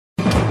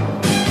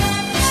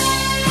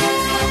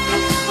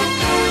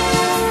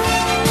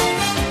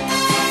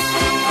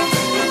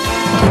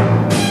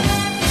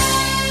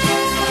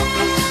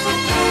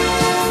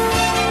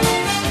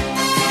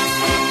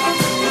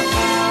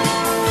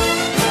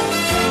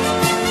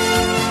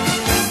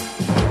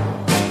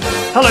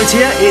Hello to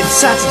you, it's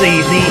Saturday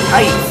the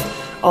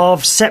 8th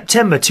of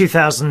September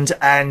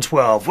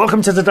 2012.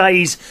 Welcome to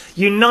today's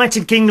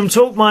United Kingdom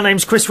Talk. My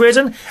name's Chris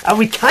Reardon, and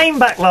we came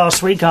back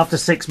last week after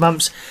 6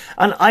 months,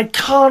 and I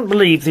can't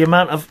believe the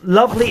amount of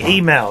lovely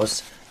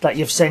emails that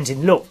you've sent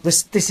in. Look,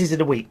 this is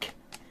in a week.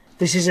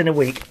 This is in a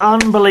week.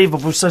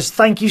 Unbelievable. So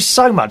thank you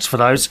so much for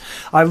those.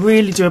 I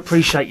really do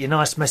appreciate your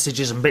nice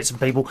messages and bits and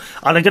people.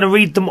 And I'm going to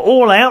read them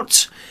all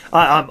out.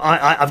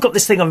 I've got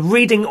this thing of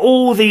reading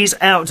all these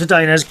out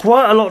today. And there's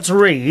quite a lot to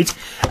read.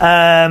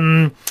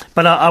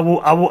 But I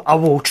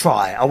will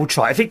try. I will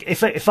try.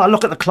 If I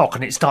look at the clock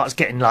and it starts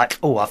getting like,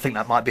 oh, I think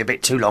that might be a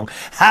bit too long.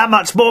 How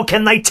much more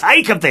can they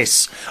take of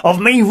this? Of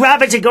me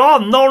rabbiting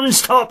on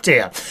non-stop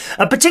here.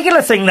 A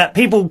particular thing that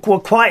people were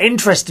quite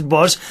interested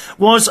was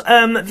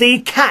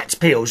the cat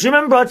pills. You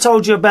remember I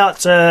told you about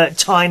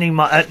Tiny,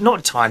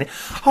 not Tiny.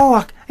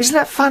 Oh, isn't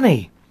that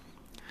funny?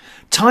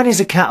 Tiny's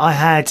a cat I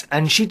had,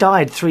 and she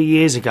died 3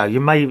 years ago.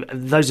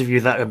 Those of you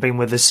that have been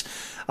with us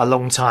a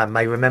long time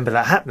may remember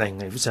that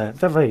happening. It was a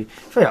very,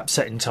 very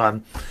upsetting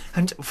time.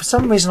 And for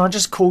some reason, I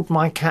just called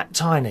my cat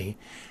Tiny.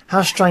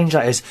 How strange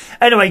that is.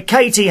 Anyway,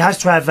 Katie has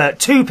to have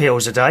 2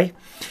 pills a day.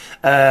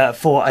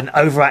 For an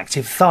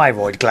overactive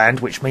thyroid gland,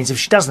 which means if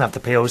she doesn't have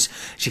the pills,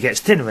 she gets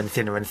thinner and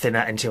thinner and thinner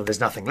until there's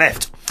nothing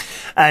left.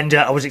 And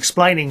I was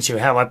explaining to you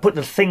how I put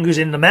the fingers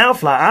in the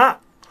mouth like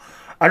that,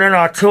 and then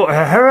I took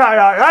her hair out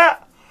like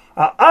that,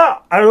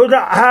 I hold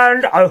that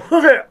hand, I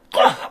hook it,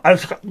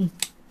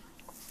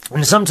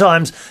 and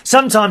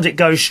sometimes it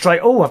goes straight.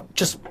 Oh, I've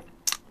just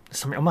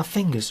something on my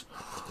fingers.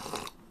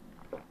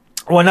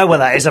 Oh, I know what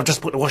that is. I've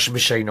just put the washing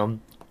machine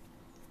on.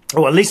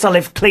 Or at least I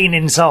live clean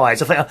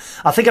inside.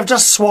 I think I've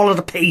just swallowed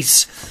a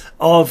piece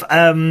of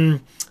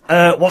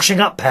washing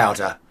up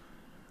powder.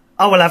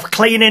 I will have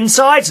clean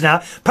insides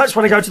now. Perhaps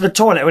when I go to the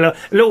toilet, it'll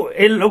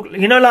look,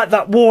 you know, like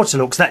that water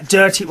looks, that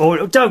dirty.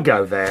 Oh, don't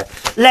go there.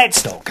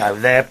 Let's not go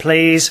there,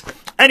 please.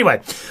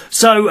 Anyway,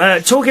 so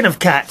talking of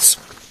cats.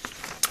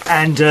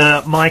 And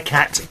my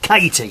cat,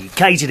 Katie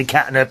the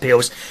cat and her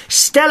pills,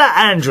 Stella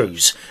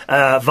Andrews,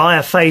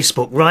 via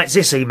Facebook, writes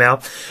this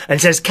email and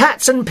says,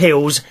 cats and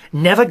pills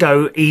never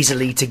go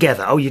easily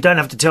together. Oh, you don't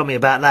have to tell me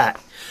about that.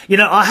 You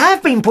know, I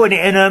have been putting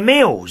it in her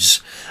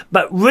meals,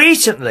 but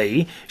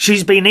recently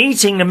she's been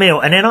eating the meal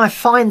and then I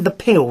find the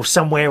pill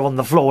somewhere on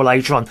the floor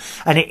later on.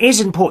 And it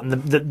is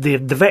important, the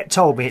vet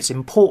told me it's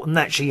important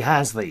that she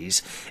has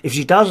these. If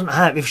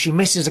she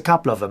misses a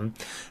couple of them,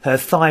 her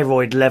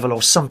thyroid level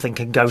or something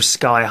can go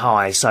sky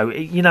high. So,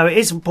 you know, it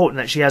is important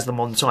that she has them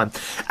on time.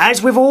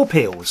 As with all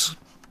pills,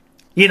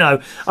 you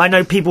know, I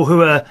know people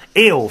who are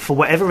ill for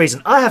whatever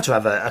reason. I have to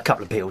have a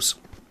couple of pills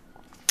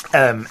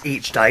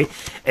each day,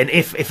 and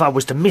if I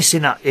was to miss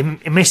enough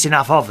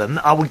of them,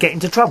 I would get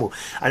into trouble.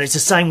 And it's the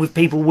same with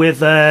people with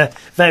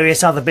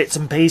various other bits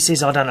and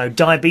pieces. I don't know,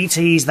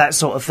 diabetes, that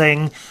sort of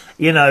thing.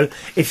 You know,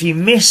 if you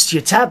miss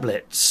your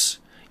tablets,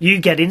 you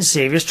get in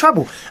serious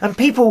trouble. And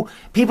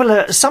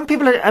some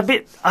people are a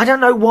bit, I don't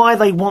know why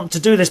they want to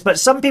do this, but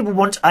some people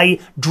want a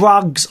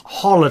drugs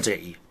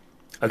holiday.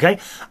 Okay?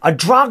 A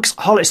drugs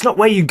holiday, it's not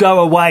where you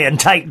go away and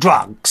take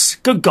drugs.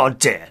 Good God,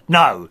 dear.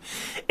 No.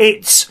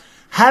 It's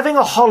having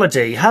a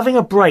holiday, having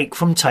a break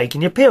from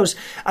taking your pills.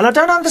 And I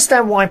don't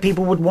understand why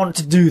people would want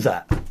to do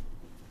that.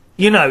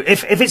 You know,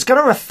 if it's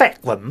going to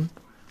affect them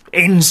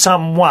in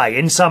some way,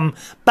 in some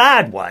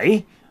bad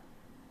way,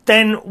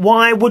 then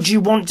why would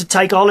you want to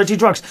take holiday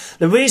drugs?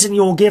 The reason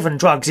you're given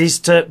drugs is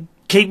to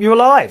keep you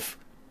alive.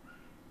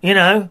 You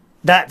know,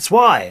 that's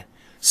why.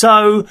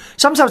 So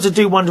sometimes I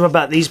do wonder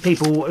about these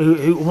people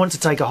who want to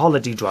take a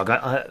holiday drug.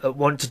 I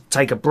want to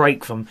take a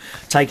break from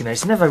taking it.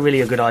 It's never really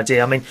a good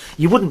idea. I mean,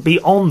 you wouldn't be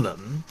on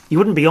them. You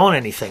wouldn't be on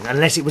anything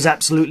unless it was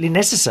absolutely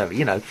necessary.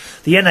 You know,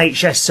 the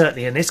NHS,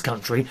 certainly in this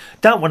country,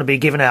 don't want to be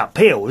giving out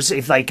pills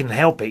if they can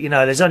help it. You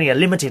know, there's only a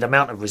limited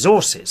amount of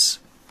resources,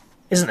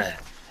 isn't there?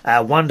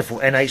 Our wonderful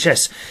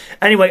NHS.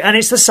 Anyway, and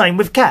it's the same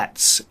with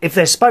cats. If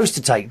they're supposed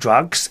to take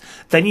drugs,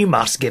 then you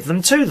must give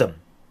them to them.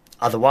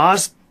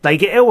 Otherwise, they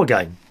get ill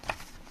again.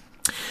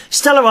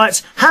 Stella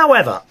writes,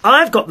 however,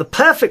 I've got the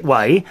perfect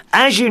way.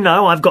 As you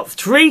know, I've got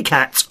 3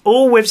 cats,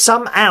 all with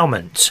some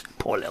ailment.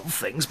 Poor little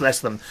things, bless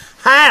them.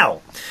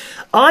 How?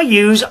 I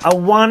use a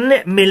 1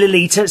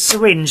 milliliter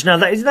syringe. Now,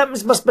 that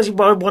must be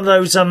one of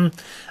those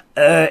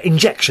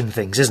injection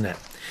things, isn't it?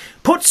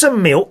 Put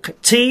some milk,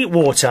 tea,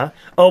 water,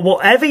 or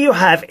whatever you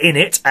have in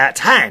it at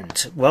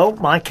hand. Well,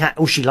 my cat,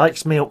 oh, she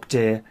likes milk,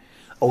 dear.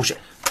 Oh,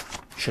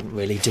 shouldn't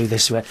really do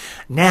this to her.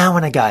 Now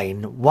and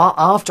again,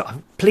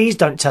 please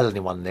don't tell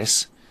anyone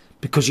this,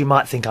 because you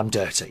might think I'm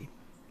dirty.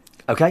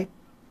 Okay?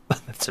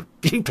 There's a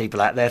few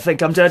people out there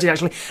think I'm dirty,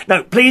 actually.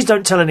 No, please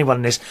don't tell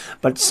anyone this,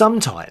 but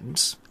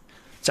sometimes...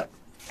 So,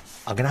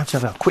 I'm going to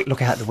have a quick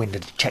look out the window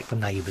to check the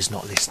neighbour's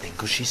not listening,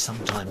 because she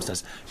sometimes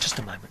does. Just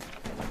a moment.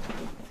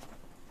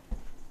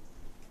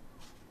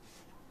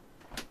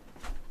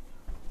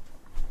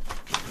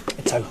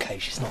 It's okay,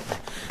 she's not there.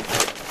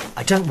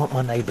 I don't want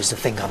my neighbours to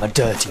think I'm a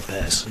dirty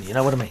person, you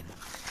know what I mean?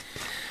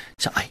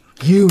 So,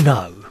 you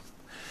know,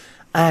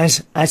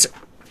 as...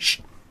 Shh.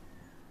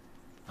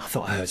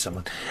 thought I heard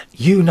someone.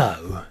 You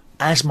know,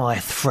 as my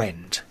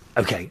friend,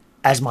 okay,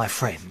 as my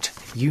friend,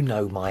 you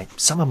know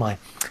some of my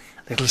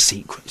little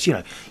secrets.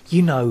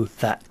 You know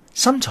that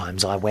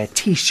sometimes I wear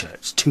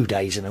T-shirts 2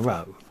 days in a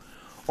row,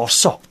 or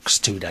socks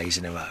 2 days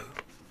in a row,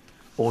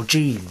 or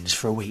jeans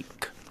for a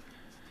week.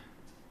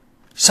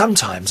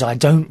 Sometimes I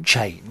don't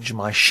change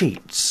my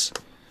sheets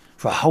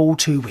for a whole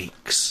 2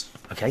 weeks,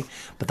 okay?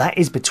 But that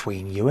is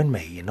between you and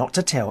me, and not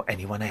to tell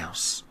anyone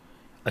else,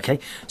 okay?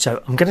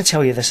 So I'm going to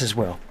tell you this as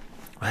well,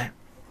 right?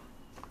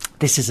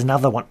 This is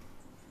another one.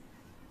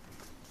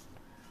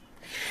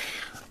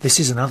 This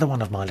is another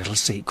one of my little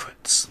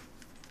secrets.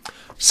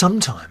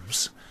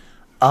 Sometimes,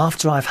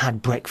 after I've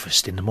had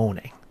breakfast in the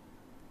morning,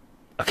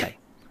 okay,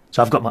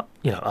 so I've got my,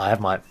 I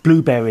have my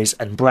blueberries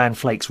and bran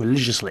flakes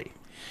religiously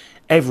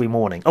every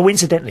morning. Oh,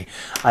 incidentally,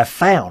 I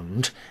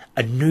found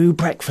a new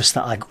breakfast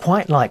that I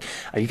quite like.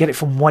 You get it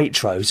from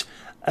Waitrose.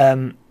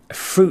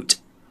 Fruit,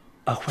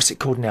 what's it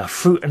called now?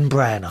 Fruit and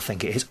bran, I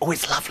think it is. Oh,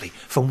 it's lovely.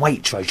 From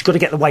Waitrose. You've got to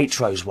get the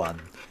Waitrose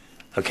one.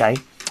 Okay?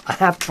 I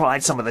have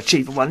tried some of the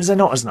cheaper ones. They're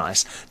not as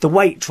nice. The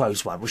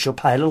Waitrose one, which you'll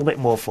pay a little bit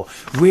more for.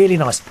 Really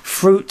nice.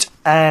 Fruit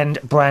and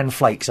bran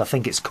flakes, I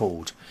think it's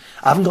called.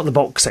 I haven't got the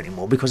box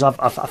anymore because I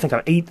think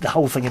I eat the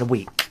whole thing in a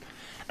week.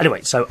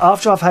 Anyway, so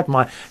after I've had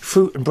my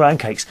fruit and bran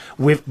cakes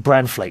with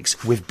bran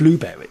flakes, with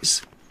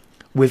blueberries,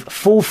 with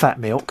full fat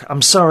milk,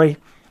 I'm sorry,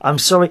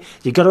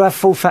 you've got to have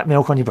full fat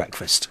milk on your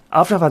breakfast.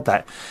 After I've had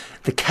that,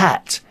 the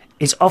cat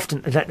is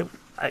often,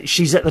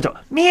 she's at the door,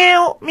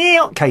 meow,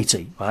 meow,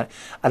 Katie, right?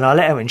 And I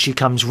let her in, she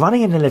comes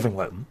running in the living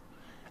room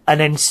and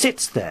then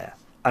sits there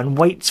and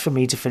waits for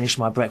me to finish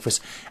my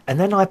breakfast. And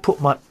then I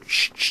put my,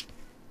 shh,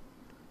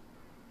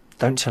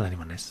 don't tell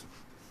anyone this.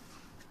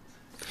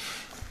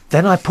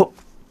 Then I'm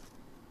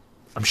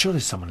sure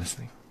there's someone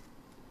listening.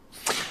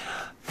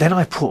 Then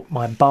I put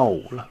my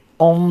bowl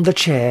on the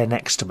chair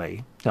next to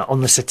me,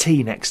 on the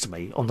settee next to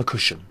me, on the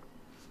cushion.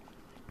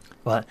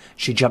 Right?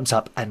 She jumps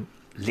up and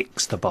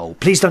licks the bowl.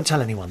 Please don't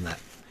tell anyone that.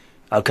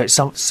 Okay,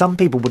 some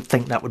people would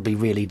think that would be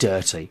really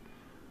dirty.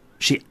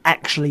 She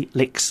actually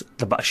licks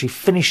the bowl. She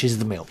finishes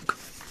the milk.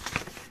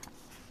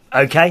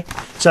 Okay?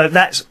 So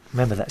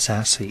remember, that's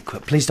our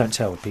secret. Please don't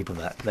tell people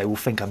that. They will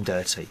think I'm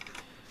dirty.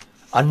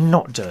 I'm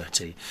not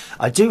dirty.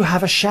 I do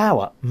have a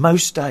shower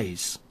most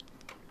days.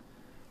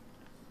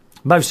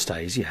 Most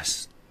days,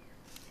 yes.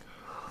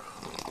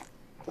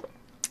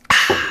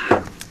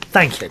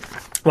 Thank you.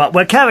 Right,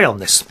 we'll carry on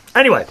this.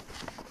 Anyway,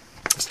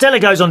 Stella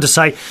goes on to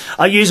say,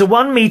 I use a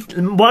 1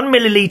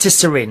 milliliter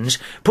syringe,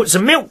 put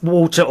some milk,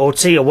 water or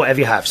tea or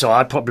whatever you have. So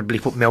I'd probably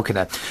put milk in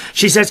there.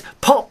 She says,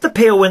 pop the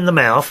pill in the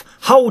mouth,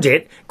 hold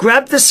it,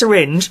 grab the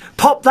syringe,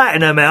 pop that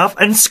in her mouth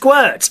and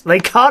squirt. They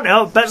can't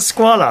help but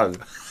swallow.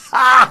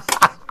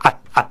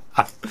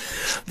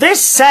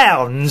 This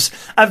sounds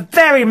a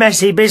very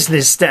messy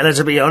business, Stella,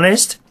 to be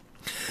honest.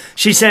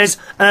 She says,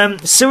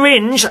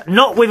 syringe,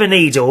 not with a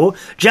needle,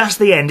 just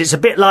the end. It's a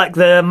bit like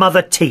the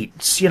mother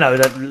teats, the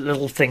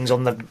little things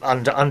on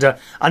the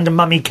under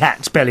mummy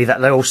cat's belly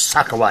that they all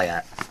suck away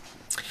at.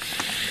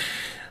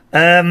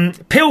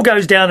 Pill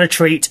goes down a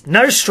treat.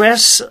 No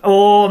stress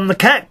on the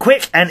cat.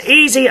 Quick and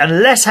easy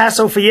and less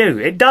hassle for you.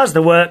 It does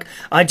the work.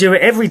 I do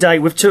it every day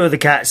with 2 of the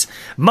cats.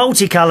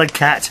 Multicoloured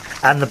cat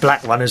and the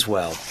black one as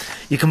well.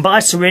 You can buy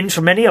a syringe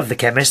from any of the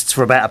chemists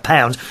for about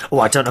 £1. Oh,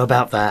 I don't know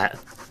about that.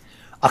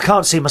 I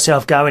can't see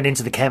myself going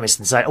into the chemist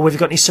and say, oh, have you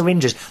got any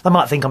syringes? They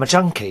might think I'm a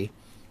junkie.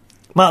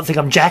 Might think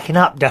I'm jacking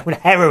up, doing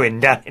heroin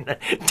down it.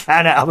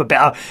 I'm a bit,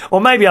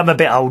 or maybe I'm a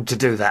bit old to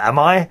do that. Am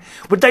I?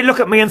 Would they look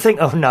at me and think,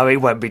 "Oh no, he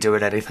won't be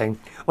doing anything"?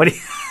 What do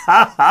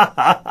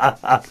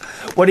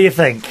you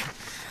think?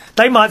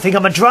 They might think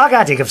I'm a drug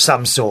addict of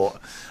some sort.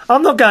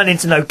 I'm not going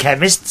into no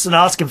chemists and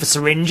asking for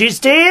syringes,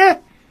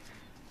 dear.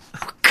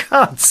 For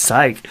God's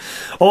sake.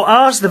 Or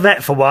ask the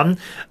vet for one.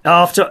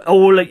 After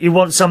all, you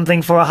want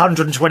something for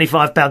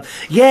 £125.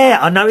 Yeah,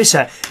 I notice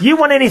that. You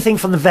want anything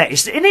from the vet,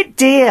 isn't it,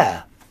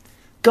 dear?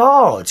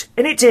 God,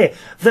 in it dear,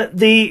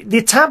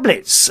 the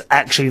tablets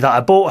actually that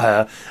I bought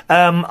her,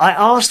 I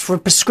asked for a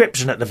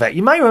prescription at the vet.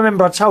 You may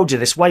remember I told you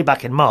this way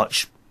back in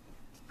March.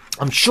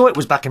 I'm sure it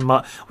was back in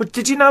March. Well,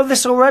 did you know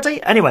this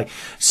already? Anyway,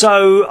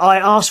 so I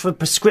asked for a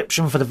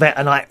prescription for the vet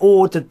and I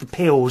ordered the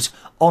pills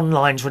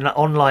online from an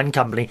online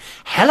company.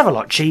 Hell of a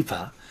lot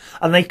cheaper.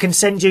 And they can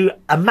send you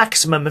a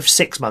maximum of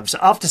 6 months. So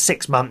after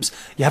 6 months,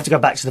 you have to go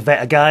back to the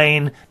vet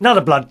again,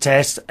 another blood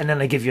test, and then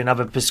they give you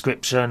another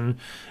prescription,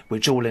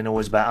 which all in all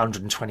is about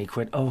 120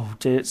 quid. Oh,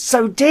 dear. It's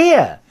so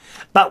dear.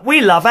 But we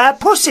love our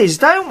pussies,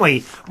 don't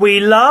we? We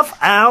love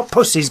our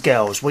pussies,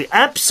 girls. We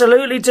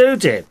absolutely do,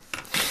 dear.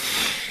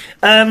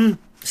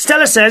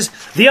 Stella says,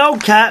 the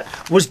old cat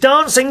was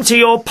dancing to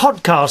your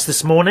podcast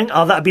this morning.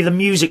 Oh, that'd be the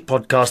music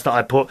podcast that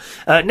I put.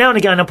 Now and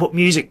again, I put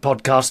music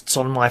podcasts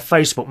on my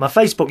Facebook. My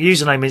Facebook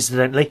username,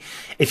 incidentally,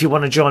 if you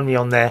want to join me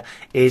on there,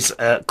 is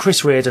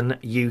Chris Reardon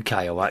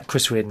UK, all right?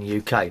 Chris Reardon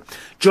UK.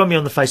 Join me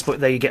on the Facebook.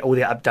 There you get all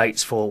the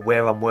updates for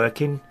where I'm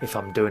working, if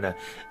I'm doing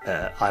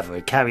either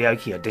a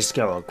karaoke, a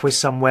disco, or a quiz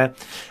somewhere.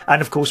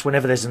 And, of course,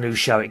 whenever there's a new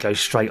show, it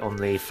goes straight on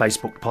the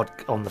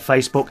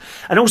Facebook.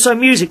 And also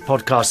music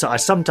podcasts that I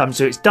sometimes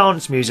do. It's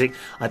dance music.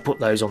 I put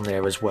those on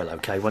there as well,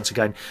 okay? Once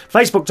again,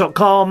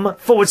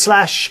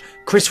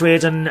 facebook.com/Chris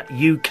Reardon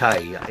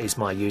UK is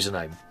my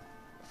username.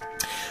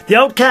 The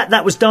old cat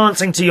that was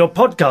dancing to your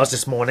podcast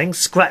this morning,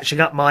 scratching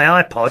up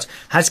my iPod,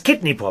 has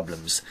kidney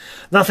problems.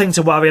 Nothing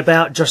to worry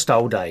about, just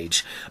old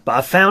age. But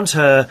I found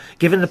her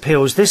giving the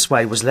pills this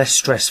way was less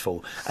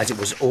stressful, as it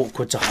was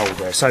awkward to hold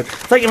her. So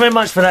thank you very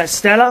much for that,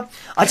 Stella.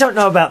 I don't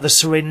know about the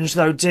syringe,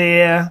 though,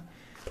 dear.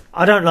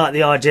 I don't like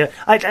the idea.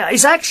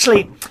 It's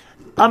actually...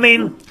 I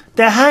mean,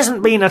 there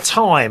hasn't been a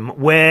time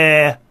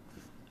where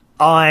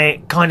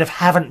I kind of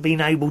haven't been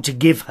able to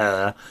give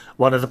her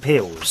one of the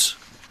pills,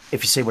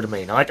 if you see what I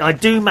mean. I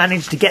do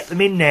manage to get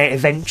them in there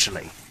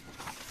eventually.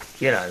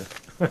 You know.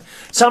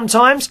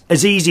 Sometimes,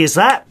 as easy as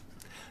that.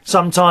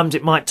 Sometimes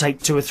it might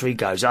take 2 or 3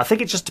 goes. I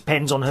think it just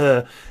depends on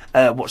her,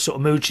 what sort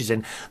of mood she's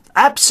in.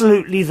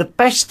 Absolutely the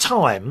best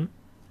time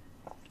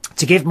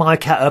to give my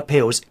cat her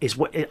pills is,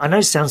 I know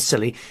it sounds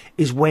silly,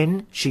 is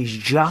when she's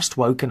just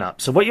woken up.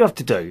 So what you have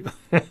to do,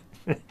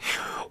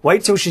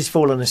 wait till she's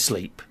fallen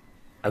asleep,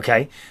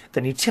 okay?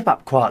 Then you tip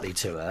up quietly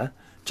to her,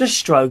 just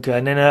stroke her,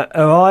 and then her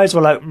eyes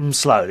will open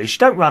slowly. She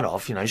don't run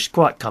off, you know, she's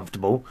quite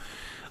comfortable.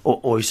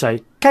 Or you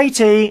say,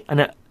 Katie,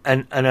 and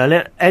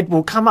her head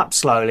will come up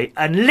slowly,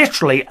 and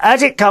literally,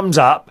 as it comes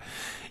up,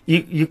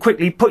 you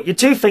quickly put your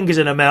 2 fingers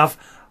in her mouth,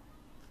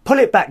 pull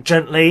it back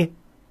gently,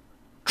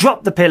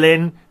 drop the pill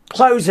in,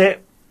 close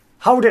it,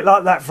 hold it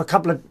like that for a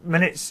couple of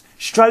minutes,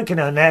 stroking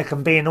her neck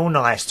and being all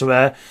nice to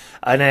her,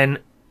 and then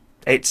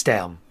it's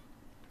down.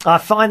 I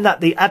find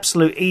that the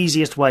absolute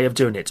easiest way of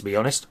doing it, to be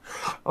honest.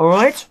 All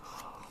right?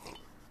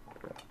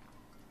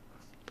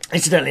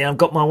 Incidentally, I've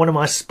got one of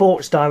my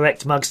Sports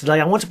Direct mugs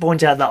today. I want to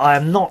point out that I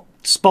am not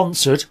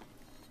sponsored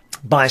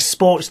by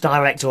Sports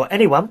Direct or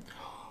anyone.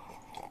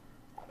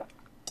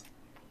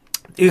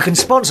 You can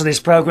sponsor this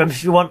programme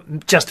if you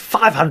want, just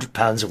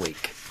 £500 a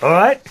week. All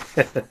right?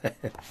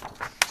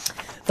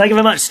 Thank you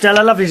very much,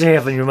 Stella. Lovely to hear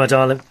from you, my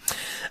darling.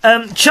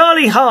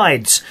 Charlie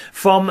Hides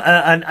from,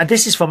 and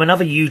this is from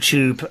another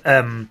YouTube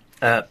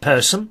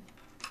person.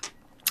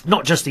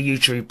 Not just a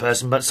YouTube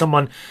person, but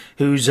someone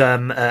who's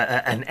an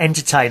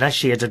entertainer.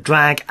 She had a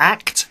drag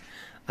act,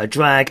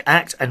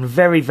 and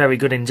very, very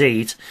good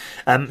indeed.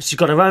 She's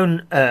got her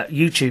own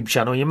YouTube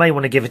channel. You may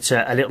want to give it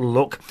a little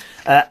look.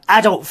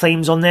 Adult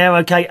themes on there,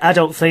 okay?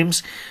 Adult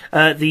themes.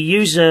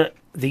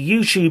 The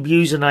YouTube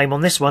username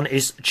on this one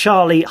is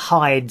Charlie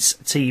Hides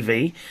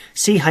TV,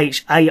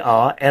 CharlieHides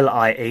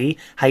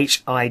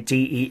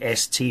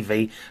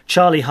TV,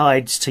 Charlie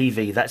Hides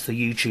TV. That's the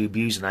YouTube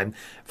username.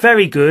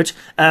 Very good.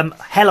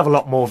 Hell of a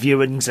lot more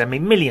viewings. I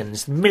mean,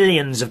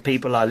 millions of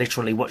people are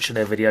literally watching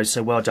their videos.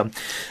 So well done.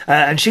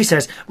 And she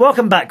says,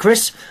 "Welcome back,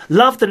 Chris.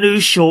 Love the new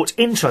short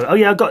intro." Oh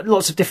yeah, I've got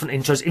lots of different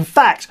intros. In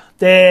fact,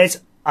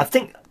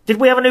 did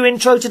we have a new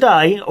intro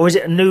today, or is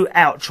it a new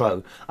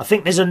outro? I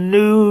think there's a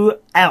new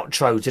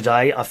outro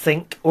today, I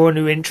think, or a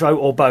new intro,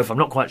 or both. I'm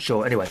not quite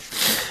sure. Anyway,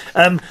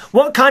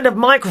 what kind of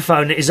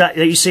microphone is that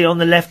you see on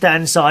the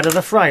left-hand side of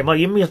the frame? Oh,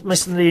 you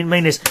must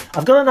mean this.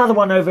 I've got another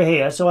one over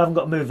here, so I haven't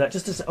got to move that.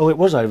 Oh, it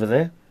was over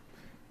there.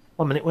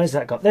 1 minute, where's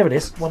that gone? There it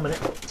is. 1 minute.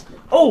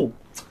 Oh,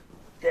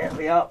 there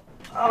we are.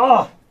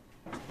 Oh,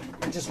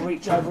 just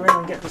reach over here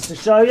and get this to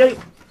show you.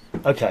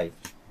 Okay.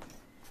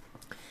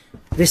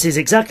 This is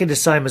exactly the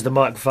same as the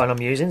microphone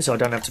I'm using, so I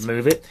don't have to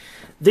move it.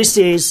 This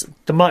is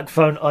the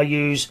microphone I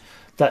use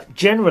that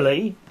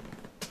generally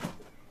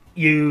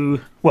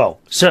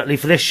certainly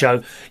for this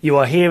show, you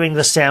are hearing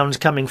the sounds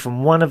coming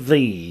from one of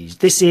these.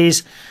 This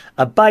is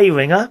a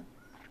Behringer.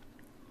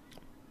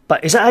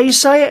 But is that how you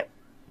say it?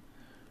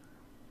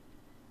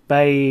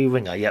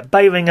 Behringer, yeah.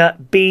 Behringer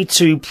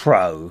B2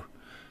 Pro.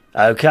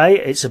 Okay,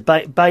 it's a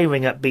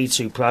Behringer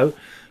B2 Pro.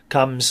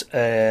 Comes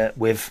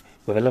with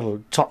a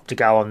little top to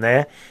go on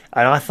there,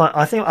 and I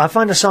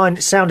find the sound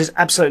is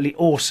absolutely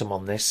awesome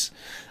on this.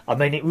 I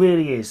mean, it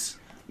really is.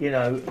 You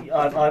know,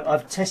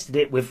 I've tested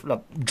it with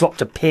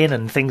dropped a pin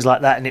and things like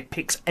that, and it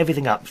picks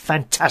everything up.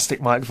 Fantastic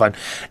microphone.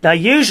 Now,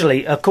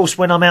 usually, of course,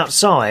 when I'm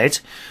outside,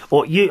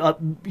 or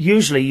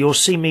usually you'll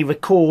see me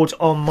record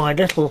on my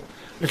little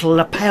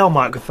lapel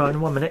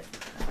microphone. 1 minute,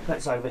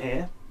 that's over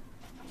here.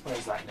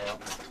 Where's that now?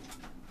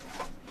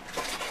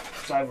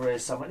 It's over here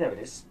somewhere. There it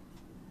is.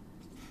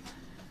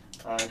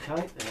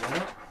 Okay, there we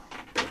are.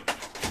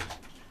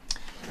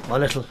 My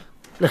little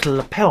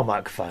lapel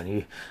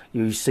microphone.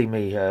 You see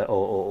me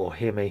or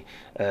hear me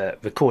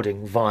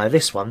recording via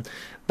this one,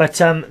 but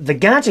the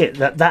gadget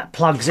that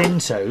plugs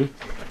into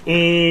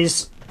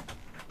is.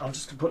 I'm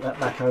just going to put that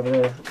back over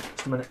there.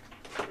 Just a minute.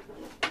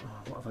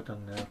 Oh, what have I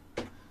done now?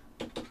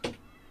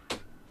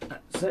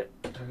 That's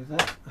it. Do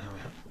that. There we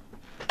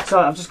are. So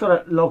I've just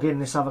got to log in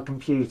this other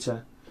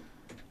computer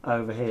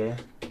over here.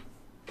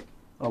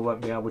 I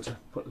won't be able to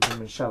put the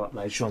blooming show up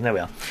later on. There we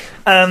are.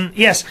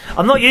 Yes,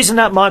 I'm not using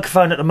that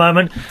microphone at the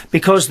moment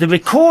because the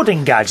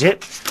recording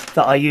gadget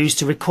that I use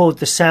to record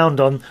the sound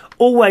on,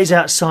 always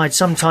outside,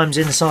 sometimes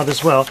inside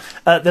as well,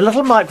 the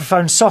little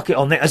microphone socket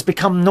on it has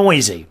become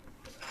noisy.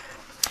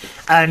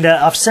 And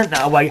I've sent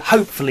that away,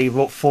 hopefully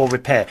for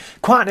repair.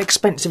 Quite an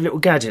expensive little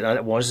gadget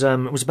that was.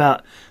 It was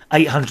about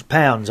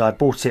 £800. I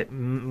bought it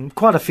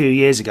quite a few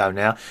years ago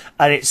now,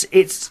 and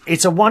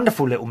it's a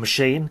wonderful little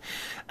machine.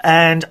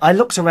 And I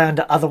looked around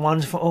at other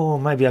ones, thought, oh,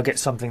 maybe I'll get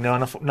something there.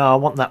 And I thought, no, I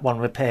want that one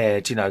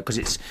repaired, you know, because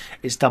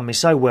it's done me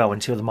so well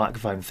until the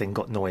microphone thing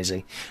got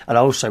noisy. And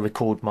I also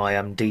record my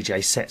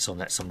DJ sets on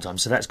that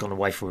sometimes, so that's gone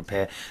away for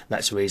repair.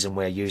 That's the reason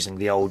we're using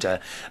the older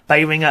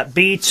Behringer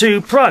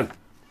B2 Pro.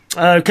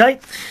 Okay.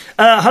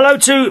 Hello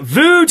to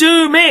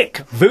Voodoo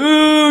Mick.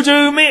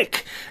 Voodoo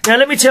Mick. Now,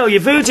 let me tell you,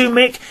 Voodoo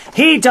Mick,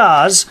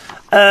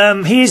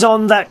 he's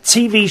on that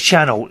TV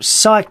channel.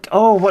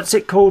 Oh, what's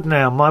it called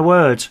now? My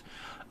word.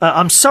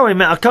 I'm sorry,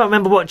 Matt, I can't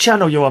remember what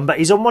channel you're on, but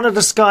he's on one of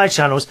the Sky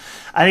channels,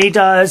 and he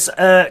does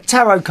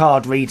tarot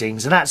card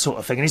readings and that sort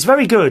of thing, and he's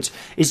very good.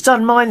 He's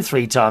done mine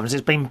 3 times.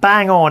 It's been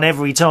bang on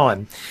every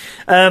time.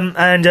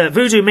 And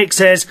Voodoo Mick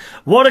says,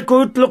 what a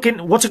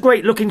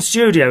great looking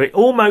studio. It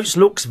almost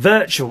looks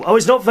virtual. Oh,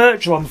 it's not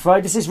virtual, I'm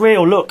afraid. This is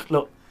real. Look.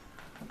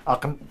 I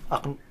can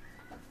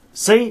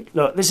see.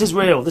 Look, this is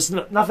real. There's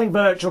nothing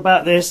virtual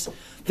about this.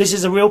 This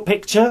is a real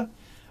picture.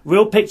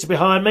 Real picture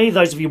behind me,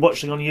 those of you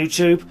watching on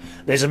YouTube.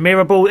 There's a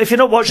mirror ball. If you're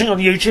not watching on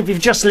YouTube, if you're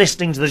just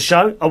listening to the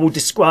show, I will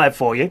describe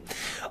for you.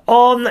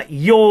 On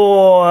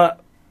your...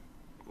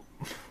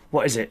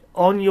 What is it?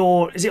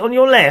 Is it on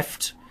your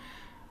left?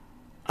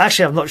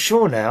 Actually, I'm not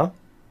sure now.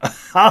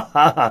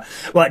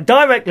 Right,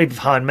 directly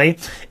behind me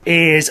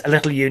is a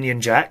little Union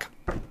Jack.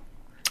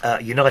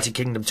 United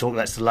Kingdom Talk,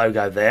 that's the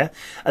logo there.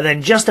 And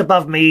then just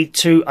above me,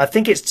 I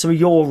think it's to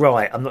your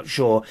right, I'm not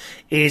sure,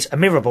 is a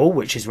mirror ball,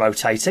 which is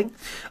rotating.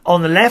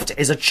 On the left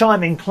is a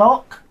chiming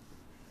clock,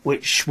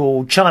 which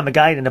will chime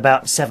again in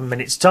about 7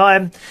 minutes'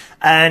 time.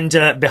 And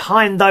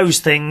behind those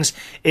things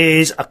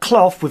is a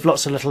cloth with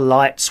lots of little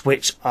lights,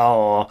 which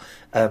are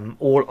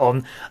all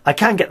on. I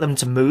can get them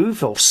to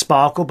move or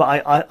sparkle,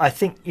 but I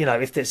think, you know,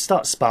 if they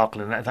start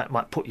sparkling, that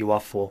might put you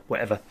off or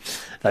whatever.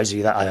 Those of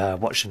you that are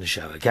watching the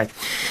show, okay?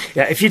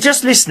 Yeah, if you're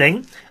just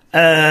listening,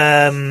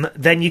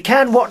 then you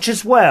can watch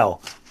as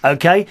well,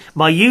 okay?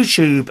 My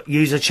YouTube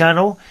user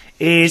channel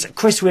is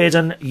Chris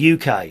Reardon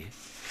UK.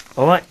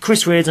 All right,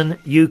 Chris Reardon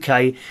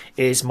UK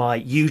is my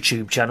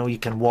YouTube channel. You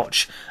can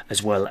watch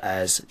as well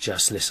as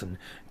just listen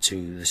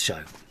to the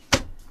show.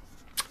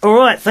 All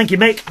right, thank you,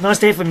 Mick. Nice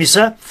to hear from you,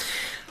 sir.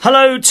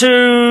 Hello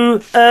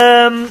to...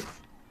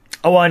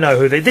 oh, I know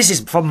who this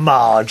is from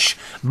Marj.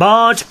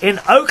 Marj in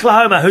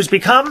Oklahoma, who's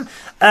become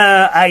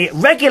a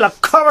regular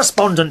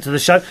correspondent to the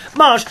show.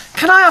 Marj,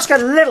 can I ask a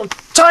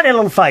tiny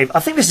little favour? I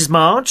think this is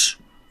Marj.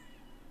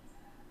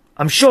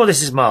 I'm sure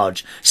this is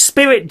Marj.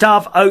 Spirit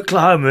Dove,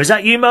 Oklahoma. Is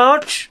that you,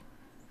 Marj?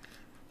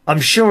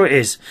 I'm sure it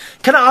is.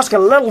 Can I ask a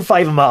little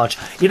favour, Marj?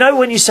 You know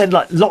when you send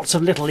like lots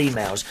of little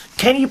emails,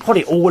 can you put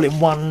it all in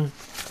one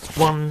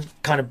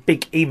kind of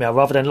big email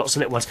rather than lots of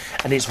little ones?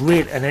 And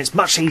it's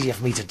much easier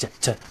for me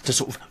to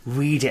sort of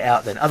read it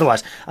out then.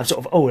 Otherwise, I'm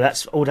sort of, oh,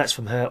 that's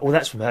from her, oh,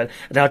 that's from her.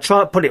 And I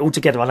try to put it all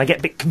together and I get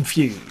a bit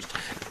confused.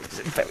 It's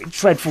very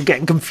dreadful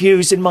getting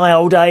confused in my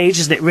old age,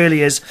 as it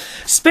really is.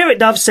 Spirit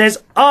Dove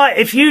says,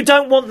 if you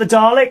don't want the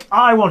Dalek,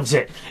 I want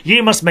it.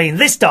 You must mean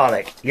this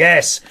Dalek.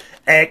 Yes.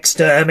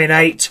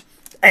 Exterminate.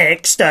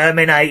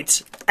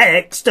 Exterminate.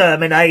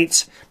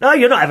 Exterminate. No,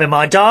 you're not having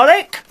my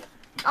Dalek.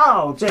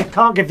 Oh, dear,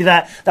 can't give you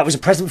that. That was a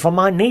present from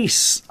my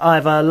niece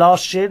either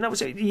last year, that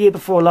was the year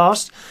before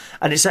last.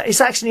 And it's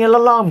actually an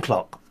alarm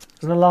clock.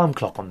 There's an alarm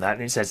clock on that,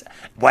 and it says,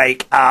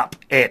 wake up,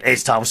 it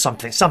is time,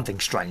 something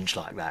strange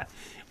like that.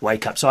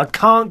 Wake up. So I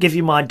can't give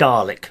you my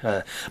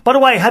Dalek. By the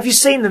way, have you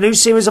seen the new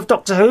series of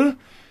Doctor Who?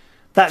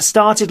 That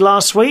started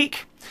last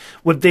week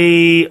with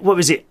the, what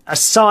was it,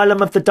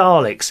 Asylum of the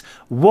Daleks.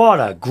 What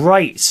a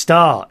great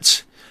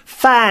start.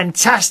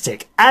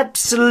 Fantastic.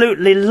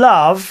 Absolutely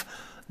love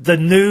the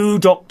new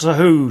Doctor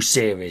Who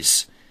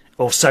series.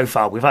 Or so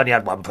far. We've only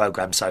had one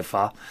programme so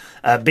far.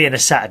 Being a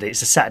Saturday,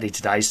 it's a Saturday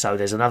today, so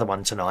there's another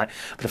one tonight.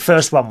 But the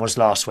first one was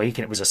last week,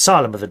 and it was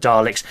Asylum of the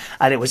Daleks,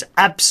 and it was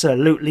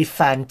absolutely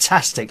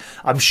fantastic.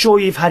 I'm sure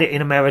you've had it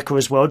in America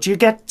as well. Do you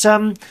get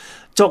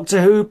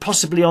Doctor Who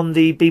possibly on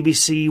the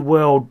BBC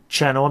World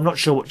channel? I'm not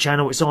sure what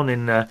channel it's on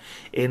in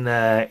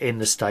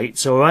the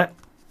States, all right?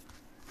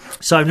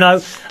 So,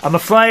 no, I'm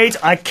afraid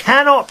I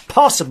cannot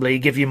possibly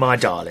give you my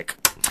Dalek.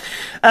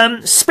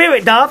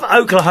 Spirit Dove,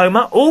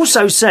 Oklahoma,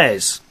 also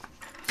says,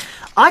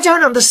 I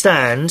don't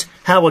understand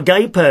how a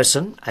gay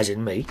person, as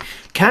in me,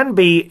 can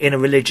be in a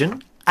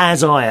religion,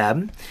 as I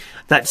am,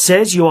 that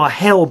says you are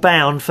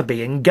hell-bound for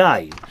being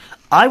gay.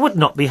 I would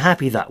not be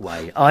happy that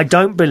way. I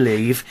don't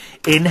believe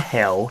in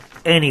hell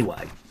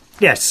anyway.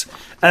 Yes.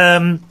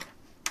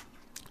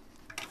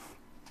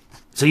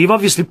 So you've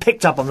obviously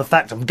picked up on the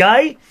fact I'm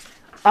gay,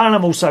 and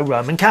I'm also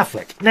Roman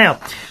Catholic.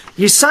 Now,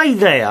 you say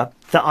there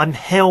that I'm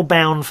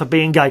hell-bound for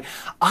being gay.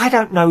 I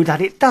don't know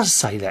that it does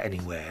say that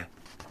anywhere.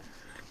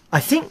 I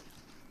think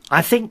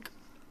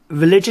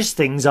religious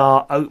things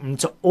are open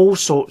to all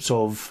sorts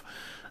of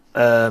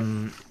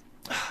the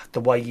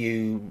way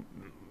you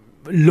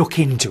look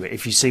into it,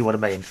 if you see what I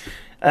mean.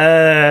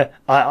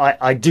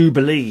 I do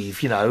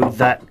believe, you know,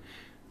 that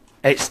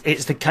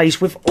it's the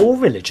case with all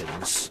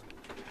religions.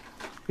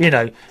 You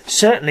know,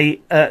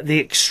 certainly the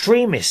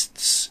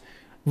extremists,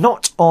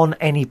 not on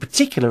any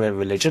particular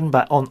religion,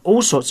 but on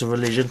all sorts of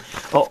religion,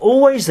 are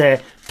always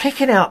there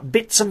picking out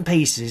bits and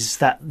pieces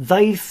that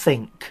they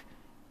think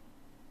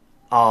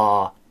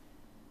are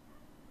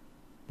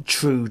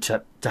true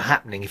to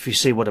happening, if you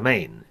see what I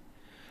mean.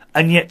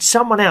 And yet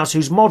someone else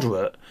who's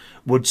moderate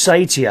would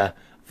say to you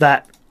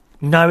that,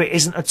 no, it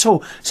isn't at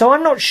all. So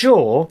I'm not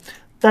sure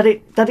that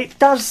it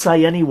does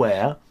say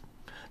anywhere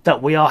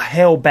that we are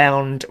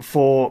hell-bound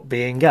for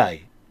being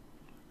gay.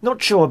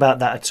 Not sure about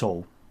that at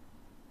all.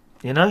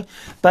 You know?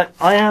 But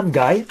I am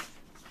gay.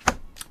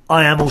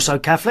 I am also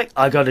Catholic.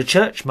 I go to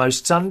church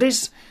most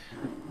Sundays.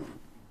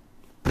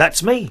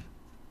 That's me.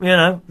 You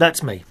know,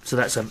 that's me. So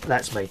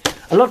that's me.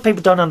 A lot of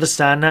people don't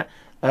understand that.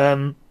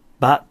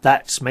 But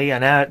that's me,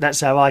 and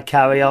that's how I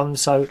carry on.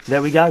 So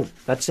there we go.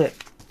 That's it.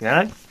 You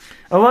know?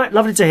 All right,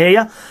 lovely to hear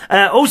you.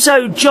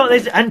 Also, John,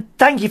 and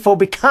thank you for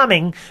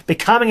becoming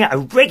a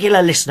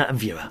regular listener and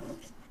viewer.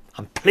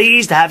 I'm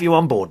pleased to have you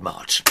on board,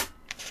 Marj.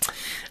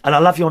 And I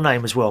love your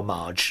name as well,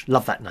 Marj.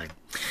 Love that name.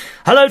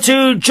 Hello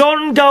to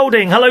John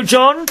Golding. Hello,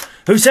 John,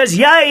 who says,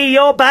 yay,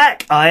 you're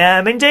back. I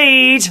am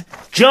indeed.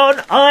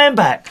 John, I am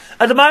back.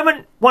 At the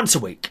moment, once a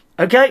week.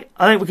 Okay?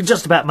 I think we can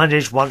just about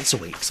manage once a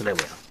week. So there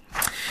we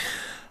are.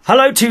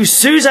 Hello to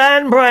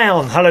Suzanne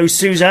Brown. Hello,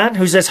 Suzanne,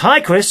 who says,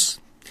 hi, Chris.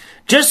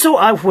 Just thought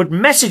I would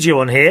message you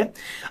on here.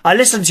 I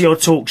listened to your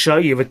talk show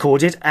you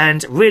recorded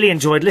and really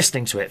enjoyed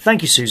listening to it.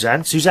 Thank you,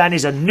 Suzanne. Suzanne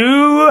is a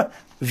new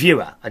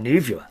viewer.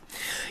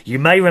 You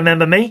may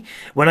remember me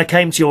when I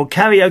came to your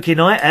karaoke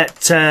night at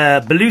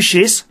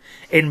Belushi's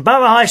in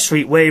Borough High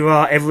Street, where you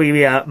are every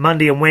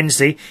Monday and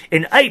Wednesday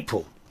in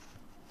April.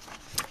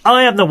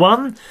 I am the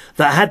one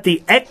that had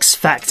the X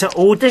Factor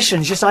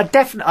auditions. Yes, I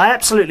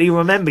absolutely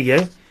remember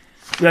you.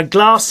 You had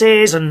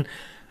glasses and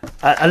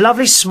a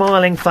lovely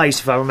smiling face,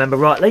 if I remember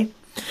rightly.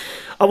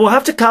 I will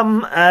have to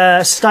come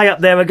stay up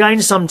there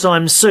again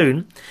sometime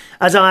soon,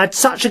 as I had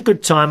such a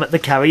good time at the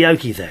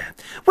karaoke there.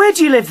 Where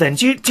do you live then?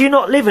 Do you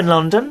not live in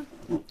London?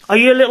 Are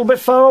you a little bit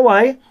far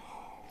away?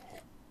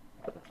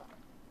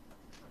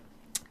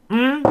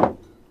 You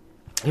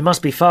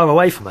must be far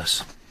away from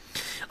us.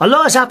 A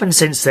lot has happened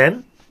since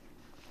then.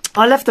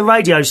 I left the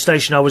radio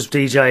station I was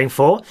DJing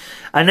for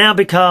and now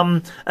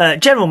become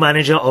general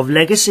manager of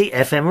Legacy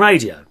FM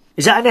Radio.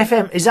 Is that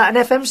an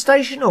FM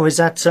station, or is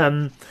that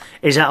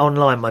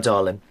online, my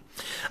darling?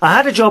 I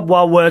had a job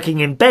while working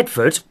in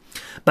Bedford,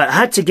 but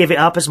had to give it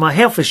up as my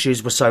health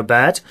issues were so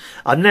bad.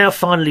 I'm now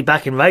finally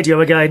back in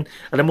radio again,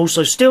 and I'm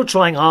also still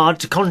trying hard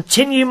to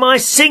continue my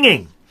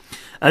singing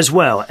as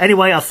well.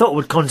 Anyway, I thought I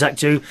would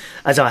contact you,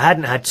 as I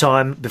hadn't had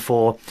time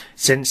before,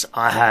 since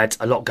I had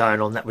a lot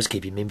going on that was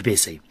keeping me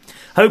busy.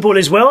 Hope all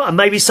is well, and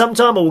maybe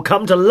sometime I will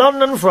come to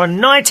London for a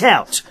night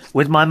out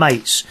with my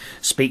mates.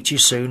 Speak to you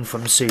soon,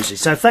 from Suzie.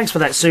 So thanks for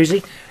that,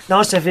 Suzie.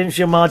 Nice to have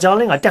you, my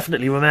darling. I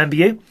definitely remember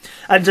you.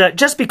 And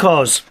just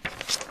because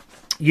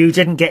you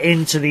didn't get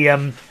into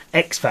the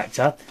X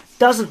Factor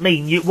doesn't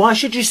mean you... Why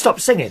should you stop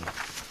singing?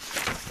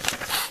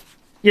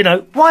 You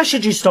know, why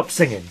should you stop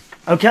singing?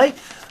 Okay?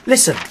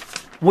 Listen,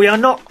 we are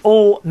not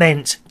all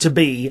meant to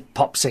be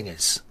pop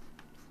singers.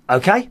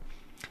 Okay?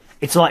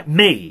 It's like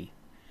me.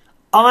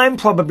 I'm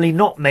probably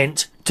not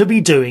meant to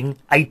be doing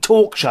a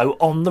talk show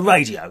on the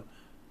radio.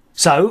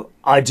 So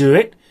I do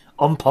it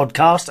on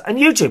podcast and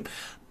YouTube.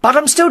 But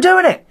I'm still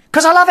doing it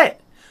because I love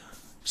it.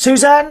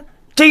 Suzanne,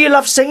 do you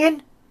love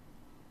singing?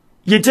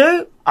 You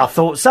do? I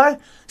thought so.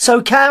 So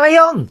carry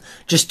on.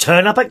 Just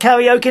turn up at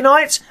karaoke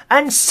nights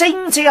and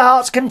sing to your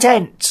heart's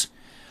content.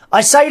 I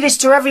say this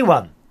to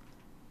everyone.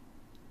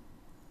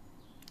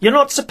 You're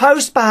not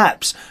supposed,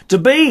 perhaps, to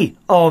be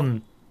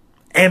on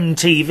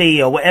MTV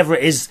or whatever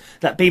it is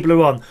that people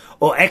are on,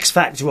 or X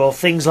Factor or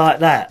things like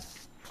that.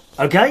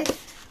 Okay?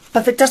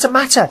 But it doesn't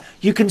matter.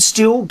 You can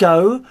still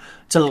go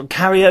to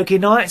karaoke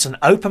nights and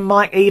open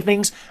mic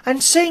evenings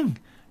and sing.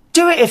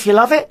 Do it if you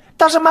love it.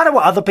 Doesn't matter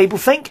what other people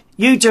think.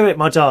 You do it,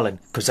 my darling,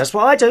 because that's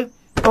what I do.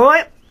 All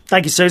right?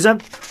 Thank you,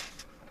 Susan.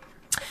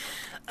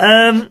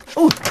 Oh,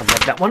 I've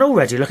read that one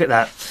already. Look at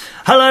that.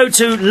 Hello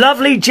to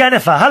lovely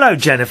Jennifer. Hello,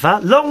 Jennifer.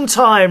 Long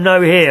time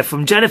no hear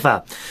from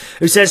Jennifer,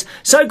 who says,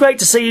 so great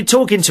to see you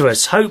talking to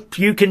us. Hope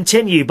you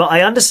continue, but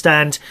I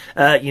understand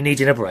you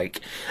needing a break.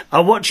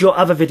 I'll watch your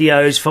other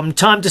videos from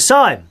time to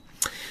time.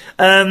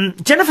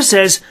 Jennifer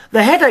says,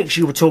 the headaches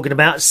you were talking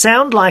about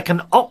sound like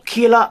an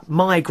ocular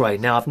migraine.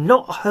 Now, I've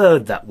not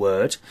heard that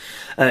word.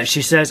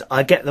 She says,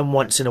 I get them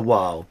once in a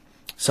while.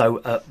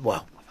 So,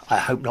 well, I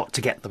hope not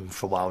to get them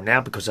for a while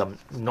now because I'm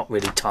not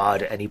really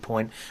tired at any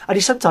point. I do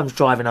sometimes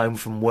driving home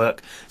from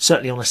work,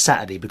 certainly on a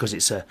Saturday, because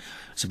it's a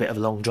bit of a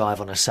long drive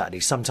on a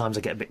Saturday. Sometimes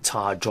I get a bit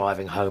tired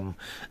driving home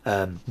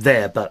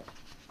there, but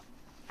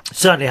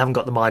certainly haven't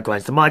got the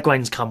migraines. The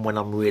migraines come when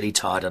I'm really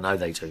tired. I know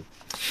they do.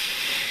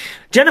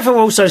 Jennifer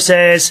also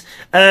says,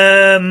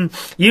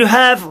 you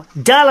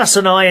have Dallas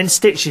and I in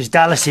stitches.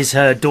 Dallas is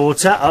her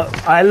daughter.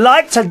 I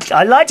like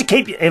to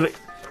keep you... A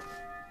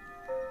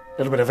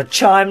little bit of a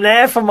chime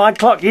there from my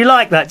clock. You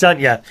like that, don't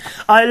you?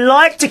 I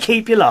like to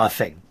keep you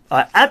laughing.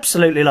 I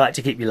absolutely like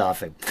to keep you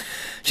laughing.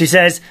 She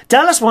says,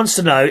 Dallas wants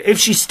to know if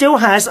she still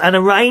has an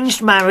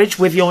arranged marriage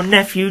with your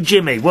nephew,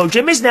 Jimmy. Well,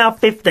 Jimmy's now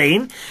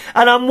 15,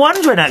 and I'm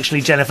wondering,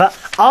 actually, Jennifer,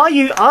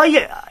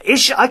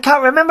 I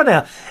can't remember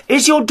now.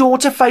 Is your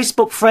daughter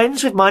Facebook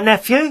friends with my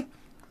nephew?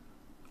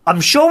 I'm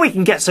sure we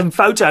can get some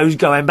photos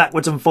going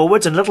backwards and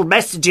forwards and little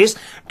messages,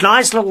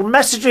 nice little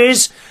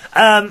messages,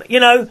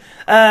 telling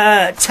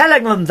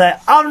them their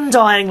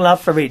undying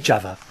love for each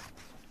other.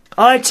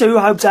 I too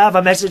hope to have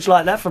a message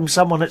like that from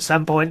someone at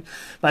some point,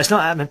 but it's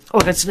not happening. Oh,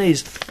 I can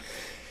sneeze.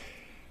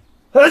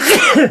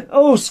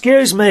 Oh,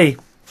 excuse me.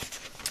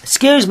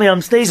 Excuse me,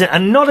 I'm sneezing.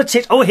 And not a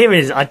tissue. Oh, here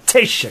it is, a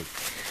tissue.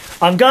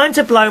 I'm going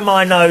to blow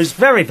my nose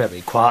very,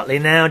 very quietly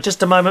now.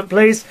 Just a moment,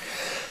 please.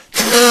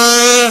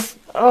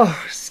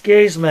 Oh,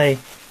 excuse me.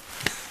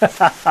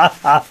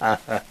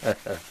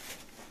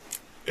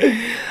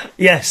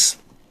 Yes,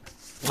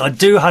 I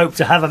do hope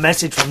to have a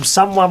message from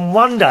someone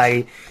one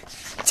day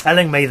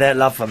telling me their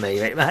love for me.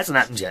 It hasn't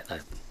happened yet,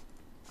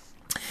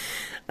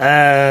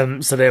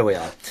 though. So there we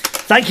are.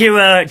 Thank you,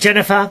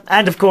 Jennifer.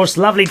 And, of course,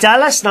 lovely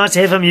Dallas. Nice to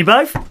hear from you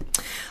both.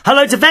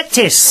 Hello to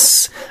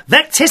Vectis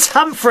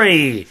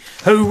Humphrey,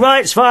 who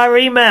writes via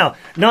email.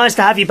 Nice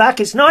to have you back.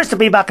 It's nice to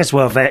be back as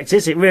well,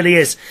 Vectis. It really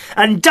is.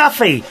 And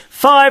Duffy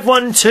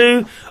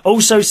 512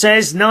 also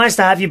says, nice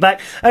to have you back.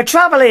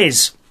 Trouble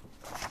is,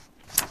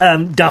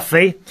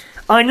 Duffy,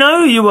 I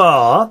know you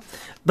are,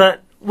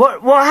 but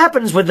what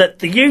happens with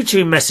the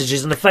YouTube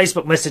messages and the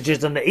Facebook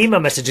messages and the email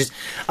messages,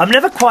 I'm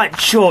never quite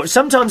sure.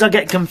 Sometimes I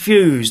get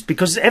confused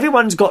because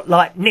everyone's got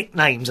like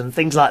nicknames and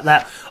things like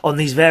that on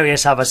these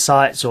various other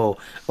sites or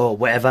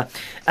whatever.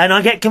 And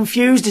I get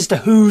confused as to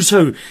who's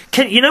who.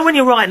 You know when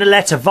you're writing a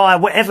letter via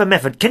whatever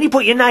method, can you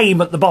put your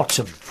name at the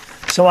bottom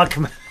so I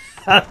can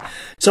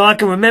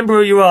remember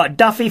who you are?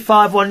 Duffy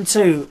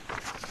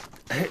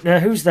 512. Now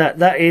who's that?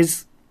 That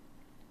is...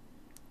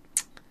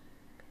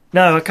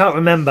 No, I can't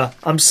remember.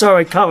 I'm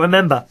sorry, can't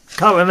remember.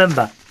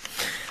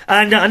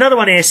 And another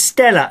one here,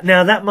 Stella.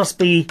 Now, that must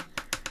be...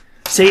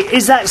 See,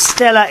 is that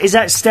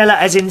Stella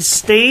as in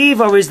Steve,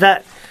 or is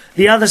that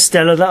the other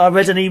Stella that I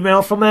read an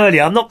email from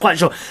earlier? I'm not quite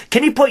sure.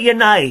 Can you put your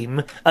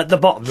name at the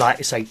bottom,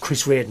 like, say,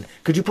 Chris Reardon?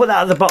 Could you put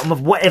that at the bottom of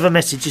whatever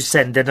message you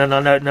send, and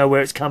I don't know where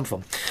it's come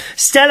from?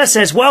 Stella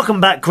says, welcome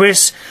back,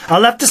 Chris.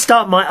 I'll have to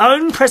start my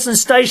own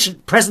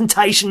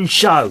presentation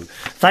show.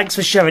 Thanks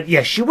for sharing.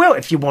 Yes, you will.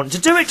 If you want to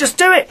do it, just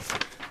do it.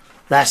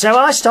 That's how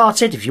I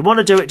started. If you want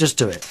to do it, just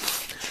do it.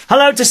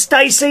 Hello to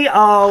Stacey.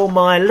 Oh,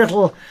 my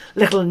little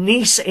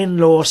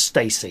niece-in-law,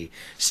 Stacey.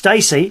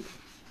 Stacey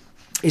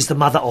is the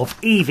mother of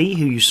Evie,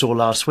 who you saw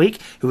last week,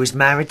 who is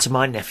married to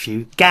my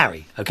nephew,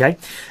 Gary, okay?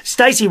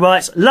 Stacey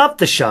writes, love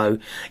the show.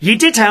 You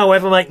did,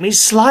 however, make me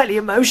slightly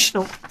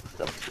emotional.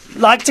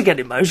 Like to get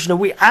emotional,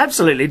 we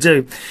absolutely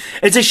do.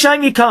 It's a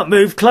shame you can't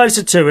move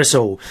closer to us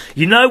all.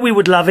 You know we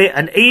would love it,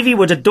 and Evie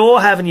would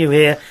adore having you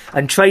here,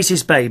 and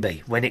Tracy's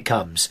baby when it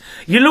comes.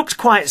 You looked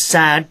quite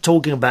sad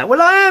talking about...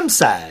 Well, I am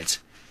sad.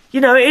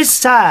 You know, it is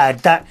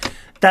sad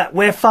that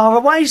we're far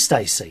away,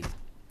 Stacey.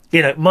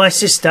 You know, my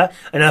sister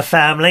and her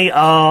family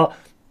are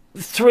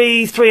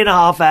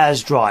 3.5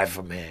 hours drive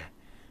from here.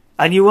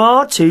 And you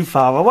are too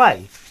far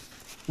away.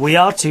 We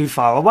are too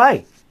far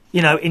away.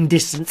 You know, in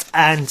distance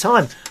and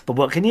time. But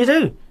what can you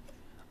do?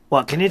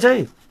 What can you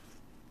do?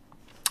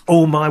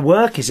 All my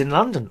work is in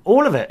London.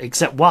 All of it,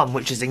 except one,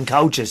 which is in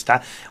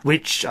Colchester,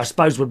 which I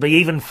suppose would be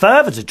even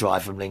further to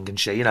drive from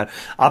Lincolnshire. You know,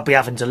 I'd be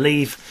having to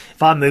leave.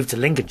 If I moved to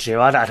Lincolnshire,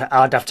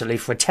 I'd have to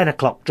leave for a 10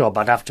 o'clock job.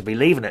 I'd have to be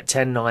leaving at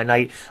 10, 9,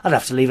 8. I'd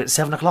have to leave at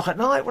 7 o'clock at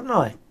night, wouldn't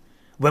I?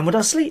 When would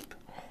I sleep?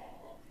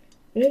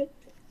 Yeah.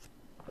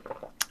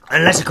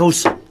 Unless, of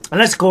course,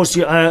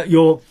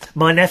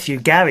 my nephew,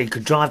 Gary,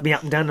 could drive me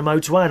up and down the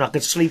motorway and I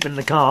could sleep in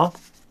the car.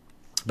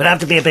 But it'd have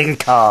to be a bigger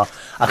car.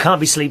 I can't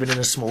be sleeping in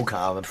a small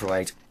car, I'm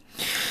afraid.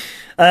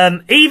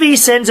 Evie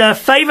sends her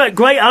favourite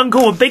great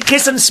uncle a big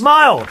kiss and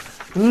smile.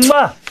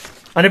 Mwah!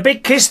 And a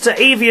big kiss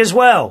to Evie as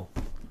well.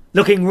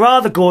 Looking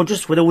rather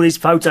gorgeous with all these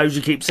photos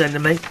you keep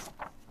sending me.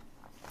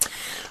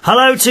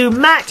 Hello to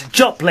Matt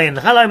Joplin.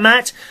 Hello,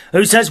 Matt,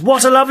 who says,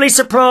 what a lovely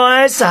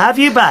surprise to have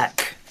you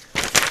back.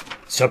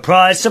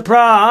 Surprise,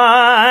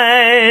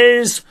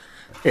 surprise!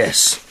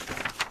 Yes,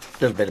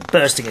 a little bit of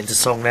bursting into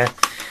song there.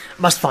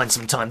 Must find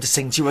some time to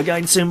sing to you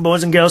again soon,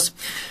 boys and girls.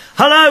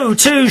 Hello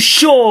to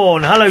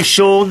Sean. Hello,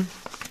 Sean.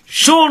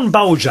 Sean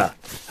Bolger,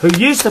 who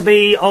used to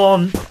be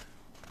on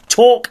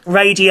Talk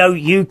Radio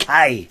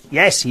UK.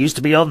 Yes, he used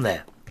to be on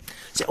there.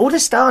 See, all the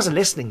stars are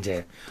listening,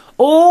 dear.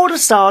 All the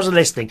stars are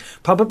listening.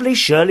 Probably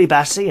Shirley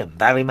Bassey and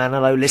Barry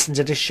Manilow listen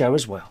to this show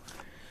as well.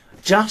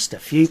 Just a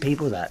few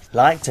people that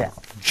like to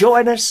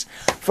join us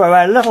for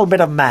a little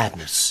bit of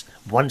madness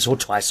once or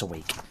twice a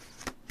week.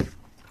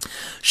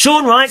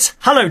 Sean writes,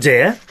 hello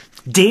dear.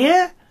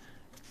 Dear?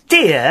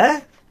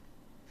 Dear?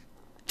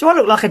 Do I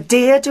look like a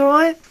deer, do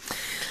I?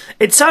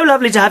 It's so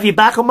lovely to have you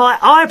back on my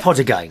iPod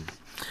again.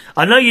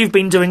 I know you've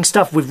been doing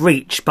stuff with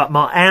Reach, but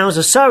my hours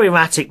are so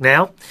erratic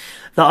now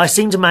that I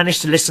seem to manage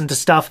to listen to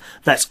stuff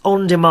that's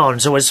on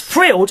demand. So I was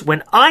thrilled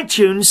when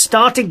iTunes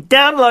started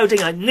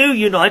downloading a new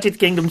United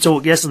Kingdom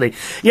talk yesterday.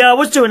 Yeah, I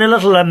was doing a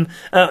little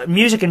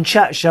music and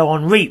chat show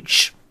on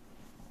Reach.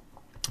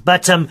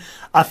 But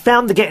I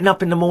found the getting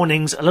up in the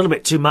mornings a little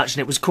bit too much,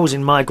 and it was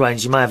causing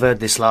migraines. You may have heard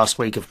this last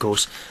week, of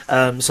course.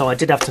 So I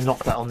did have to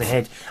knock that on the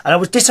head. And I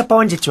was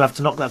disappointed to have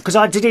to knock that, because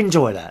I did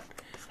enjoy that.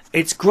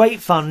 It's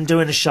great fun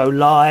doing a show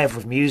live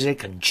with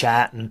music and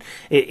chat, and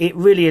it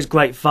really is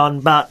great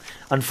fun. But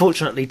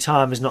unfortunately,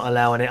 time is not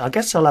allowing it. I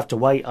guess I'll have to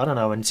wait, I don't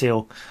know,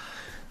 until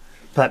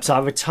perhaps I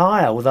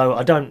retire. Although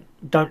I don't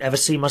ever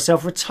see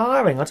myself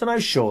retiring. I don't know,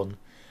 Sean.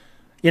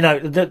 You know,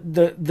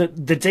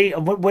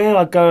 where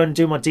I go and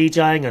do my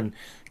DJing and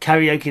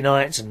karaoke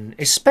nights, and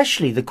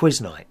especially the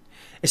quiz night.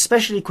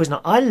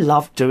 I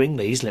love doing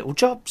these little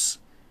jobs.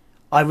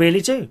 I really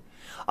do.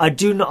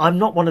 I'm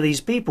not one of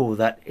these people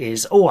that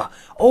is,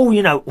 only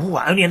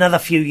another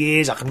few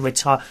years I can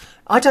retire.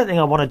 I don't think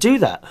I want to do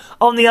that.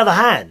 On the other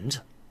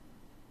hand,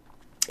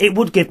 it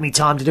would give me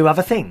time to do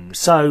other things.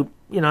 So,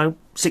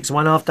 6 of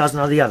one, half dozen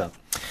of the other.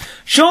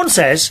 Sean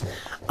says,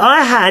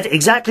 I had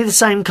exactly the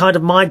same kind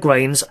of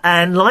migraines,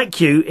 and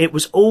like you, it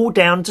was all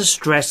down to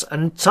stress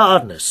and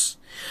tiredness.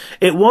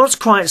 It was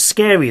quite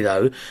scary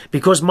though,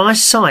 because my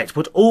sight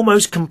would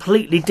almost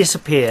completely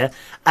disappear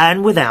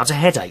and without a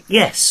headache.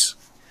 Yes.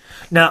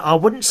 Now, I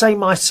wouldn't say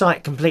my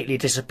sight completely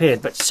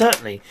disappeared, but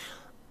certainly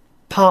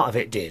part of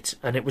it did.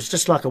 And it was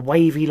just like a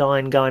wavy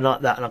line going like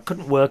that, and I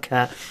couldn't work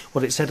out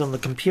what it said on the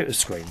computer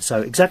screen.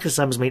 So exactly the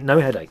same as me, no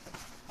headache.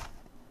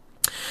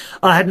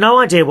 I had no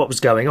idea what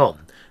was going on.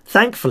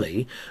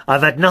 Thankfully,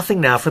 I've had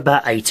nothing now for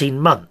about 18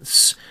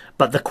 months.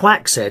 But the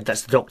quack said,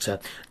 that's the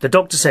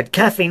doctor said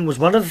caffeine was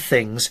one of the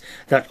things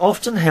that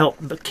often help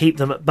keep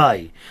them at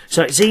bay.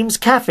 So it seems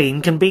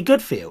caffeine can be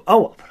good for you.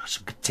 Oh, I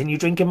should continue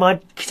drinking my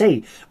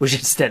tea, which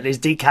incidentally is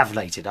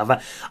decaffeinated.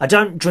 I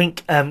don't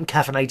drink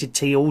caffeinated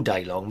tea all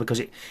day long,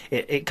 because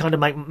it kind of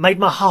made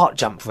my heart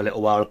jump for a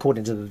little while,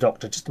 according to the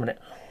doctor. Just a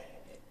minute.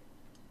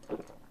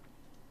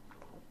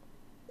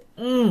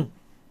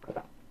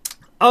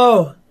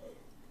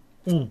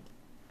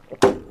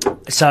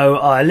 So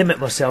I limit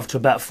myself to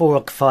about 4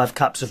 or 5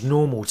 cups of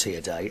normal tea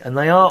a day, and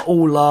they are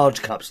all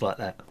large cups like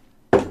that.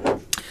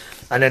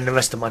 And then the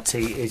rest of my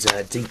tea is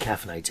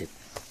decaffeinated.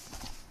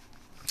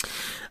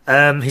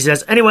 He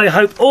says, anyway,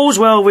 hope all's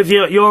well with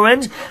you at your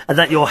end, and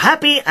that you're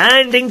happy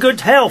and in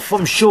good health,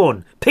 from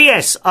Sean.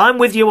 P.S. I'm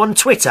with you on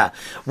Twitter.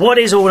 What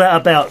is all that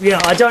about? Yeah,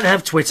 I don't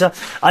have Twitter.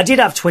 I did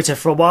have Twitter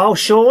for a while,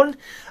 Sean.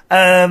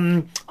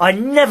 I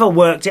never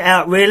worked it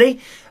out, really.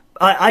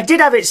 I did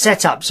have it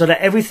set up so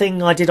that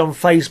everything I did on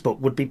Facebook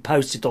would be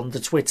posted onto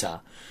Twitter.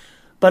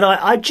 But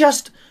I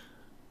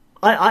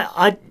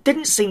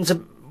didn't seem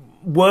to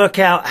work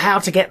out how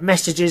to get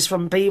messages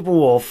from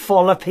people or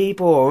follow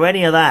people or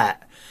any of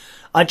that.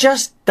 I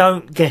just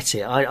don't get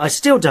it. I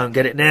still don't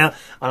get it now.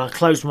 And I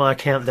closed my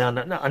account down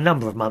a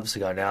number of months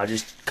ago now.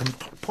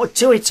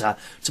 Twitter,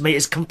 to me,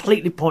 is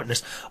completely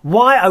pointless.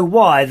 Why, oh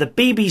why, the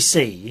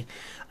BBC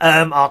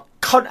and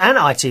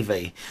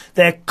ITV,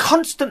 they're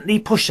constantly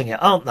pushing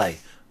it, aren't they?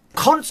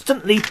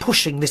 Constantly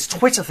pushing this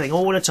Twitter thing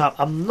all the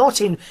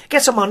time.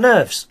 Gets on my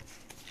nerves.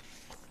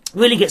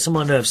 Really gets on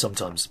my nerves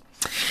sometimes.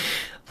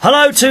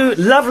 Hello to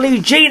lovely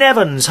Jean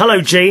Evans.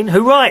 Hello, Jean,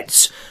 who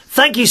writes,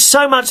 thank you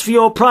so much for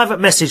your private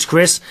message,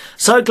 Chris.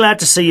 So glad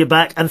to see you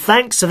back. And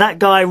thanks to that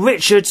guy,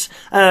 Richard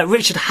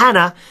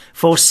Hanna,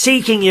 for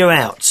seeking you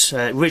out.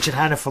 Richard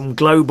Hanna from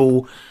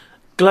Global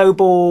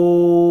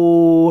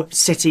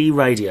City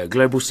Radio.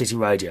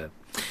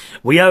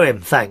 We owe him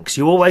thanks.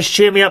 You always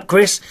cheer me up,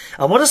 Chris.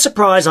 And what a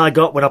surprise I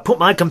got when I put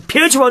my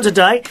computer on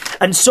today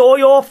and saw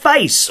your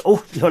face.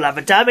 Oh, you'll have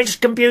a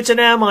damaged computer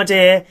now, my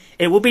dear.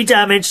 It will be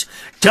damaged.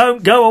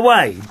 Don't go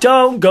away.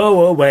 Don't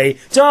go away.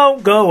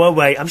 Don't go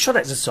away. I'm sure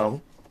that's a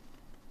song.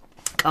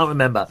 Can't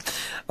remember.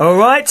 All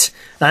right.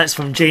 That's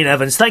from Jean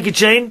Evans. Thank you,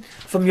 Jean,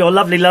 from your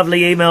lovely,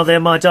 lovely email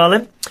there, my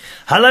darling.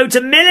 Hello to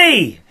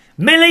Millie.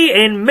 Millie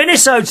in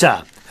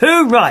Minnesota,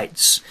 who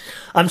writes,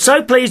 I'm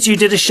so pleased you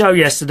did a show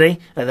yesterday.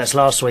 That's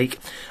last week.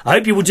 I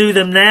hope you will do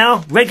them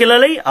now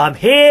regularly. I'm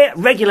here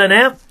regular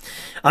now.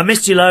 I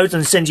missed you loads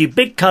and send you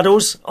big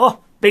cuddles.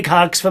 Oh, big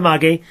hugs for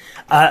Muggy.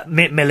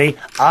 Millie,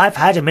 I've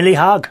had a Millie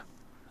hug.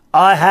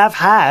 I have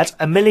had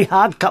a Millie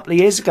hug a couple of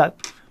years ago.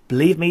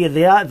 Believe me,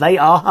 they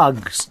are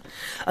hugs.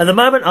 At the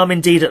moment, I'm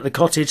indeed at the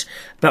cottage,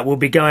 but we'll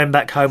be going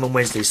back home on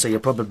Wednesday, so you're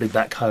probably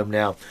back home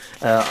now,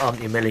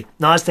 aren't you, Millie?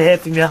 Nice to hear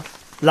from you.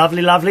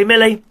 Lovely, lovely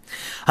Millie.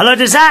 Hello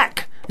to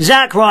Zach.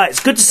 Zach writes,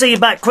 good to see you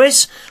back,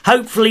 Chris.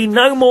 Hopefully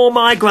no more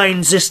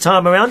migraines this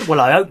time around. Well,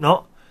 I hope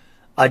not.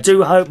 I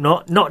do hope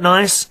not. Not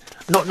nice.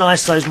 Not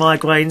nice, those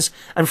migraines.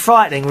 And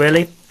frightening,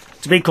 really.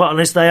 To be quite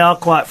honest, they are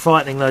quite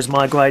frightening, those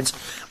migraines,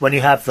 when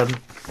you have them.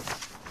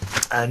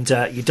 And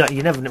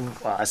you never know,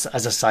 well, as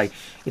I say,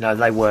 you know,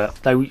 they were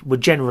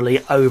generally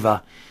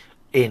over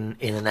in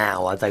an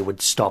hour. They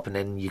would stop and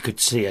then you could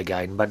see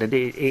again. But it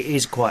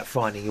is quite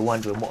frightening. You're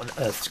wondering what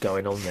on earth's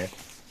going on there.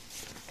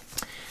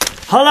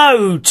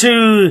 Hello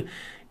to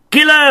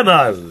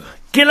Guillermo.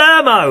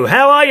 Guillermo,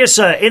 how are you,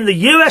 sir? In the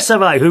US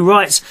of A, who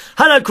writes,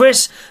 "Hello,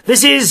 Chris.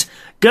 This is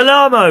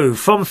Guillermo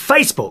from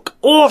Facebook.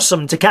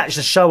 Awesome to catch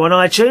the show on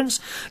iTunes.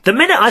 The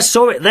minute I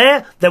saw it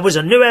there was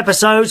a new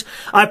episode.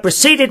 I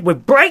proceeded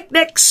with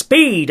breakneck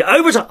speed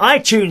over to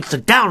iTunes to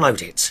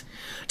download it.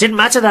 Didn't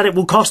matter that it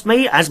will cost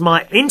me as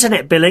my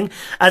internet billing,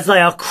 as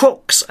they are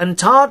crooks and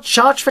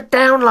charge for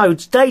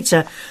downloads,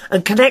 data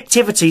and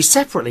connectivity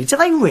separately. Do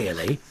they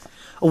really?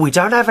 Oh, we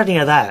don't have any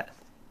of that.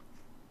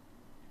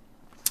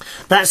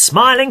 That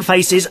smiling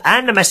faces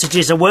and the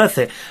messages are worth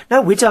it.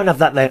 No, we don't have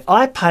that there.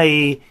 I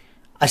pay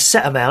a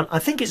set amount. I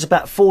think it's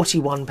about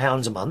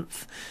 £41 a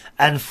month.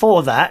 And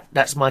for that,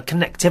 that's my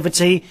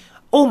connectivity,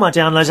 all my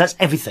downloads, that's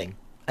everything.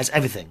 That's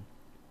everything.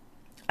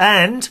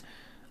 And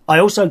I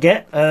also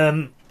get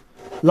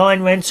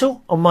line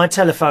rental on my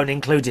telephone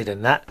included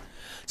in that.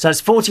 So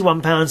it's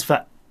 £41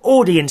 for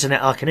all the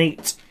internet I can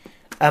eat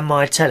and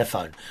my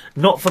telephone.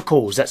 Not for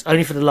calls, that's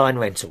only for the line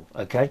rental,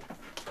 okay?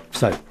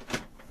 So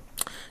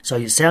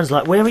it sounds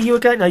like, where are you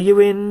again? Are you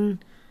in...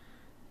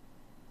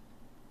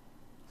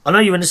 I know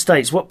you're in the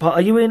States. What part?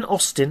 Are you in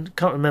Austin?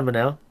 Can't remember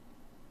now.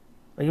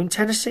 Are you in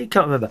Tennessee?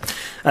 Can't remember.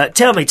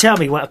 Tell me.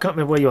 Well, I can't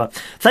remember where you are.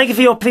 Thank you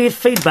for your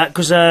feedback,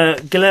 because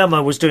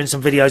Guillermo was doing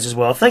some videos as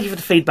well. Thank you for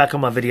the feedback on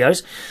my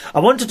videos. I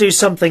want to do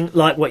something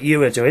like what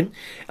you are doing,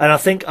 and I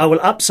think I will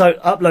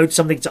upload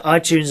something to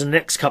iTunes in the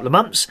next couple of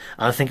months,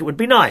 and I think it would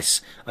be nice.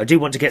 I do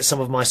want to get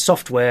some of my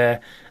software...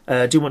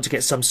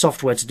 some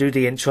software to do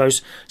the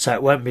intros, so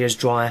it won't be as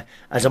dry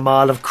as a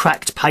mile of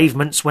cracked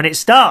pavements when it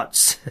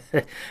starts.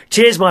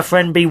 Cheers, my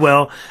friend. Be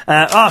well.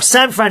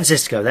 San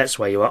Francisco. That's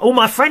where you are. All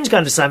my friends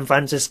going to San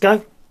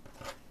Francisco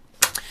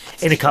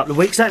in a couple of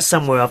weeks. That's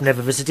somewhere I've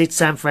never visited.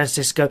 San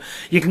Francisco.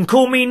 You can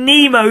call me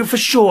Nemo for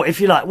short if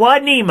you like. Why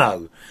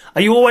Nemo?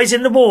 Are you always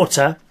in the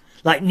water?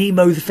 Like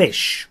Nemo the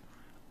fish?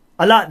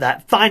 I like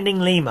that. Finding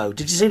Nemo.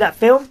 Did you see that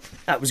film?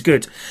 That was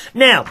good.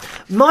 Now,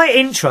 my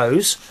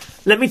intros...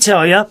 Let me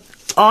tell you,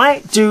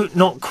 I do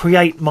not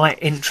create my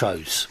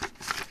intros.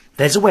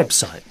 There's a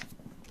website.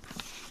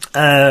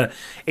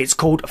 It's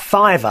called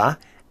Fiverr,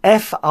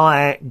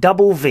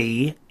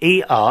 Fivver.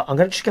 I'm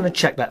just going to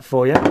check that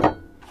for you.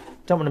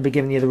 Don't want to be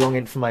giving you the wrong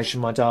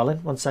information, my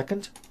darling. 1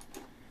 second.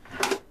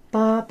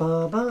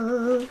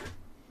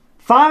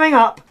 Firing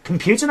up.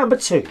 Computer number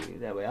 2.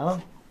 There we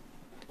are.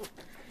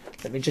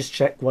 Let me just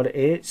check what it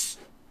is.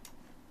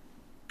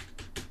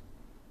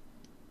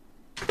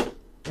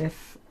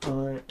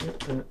 I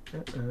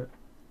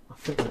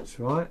think that's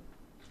right.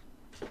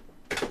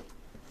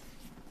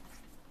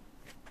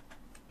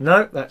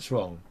 No, that's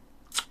wrong.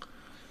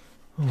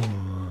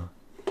 No,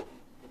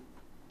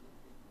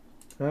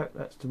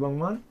 that's the wrong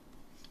one.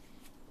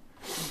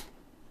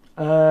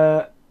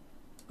 I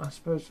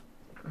suppose...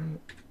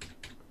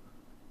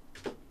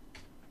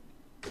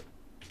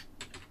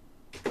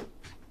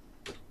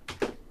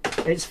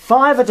 It's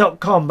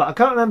Fiverr.com, but I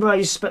can't remember how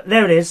you spell...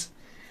 There it is.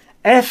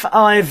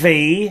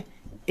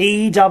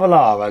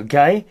 Fivver,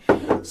 okay?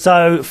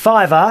 So,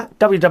 Fiverr,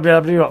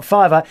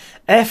 www.fiverr,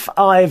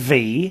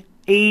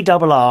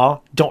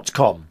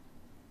 Fivver.com.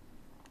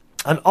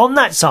 And on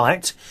that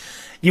site,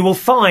 you will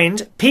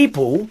find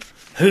people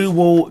who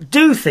will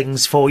do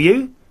things for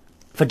you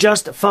for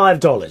just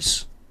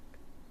 $5.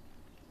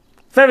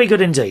 Very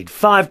good indeed,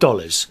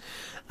 $5.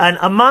 And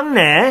among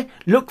there,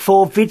 look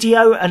for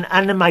video and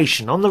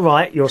animation. On the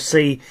right, you'll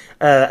see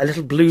a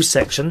little blue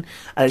section.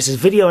 It says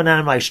video and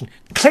animation.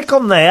 Click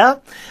on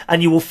there,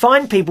 and you will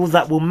find people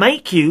that will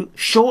make you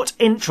short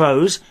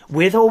intros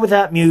with or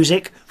without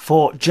music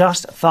for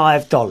just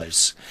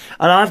 $5.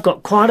 And I've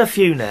got quite a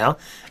few now.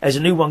 There's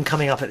a new one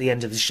coming up at the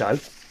end of the show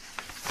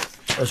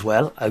as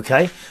well,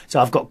 okay? So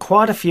I've got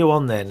quite a few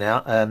on there now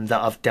that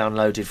I've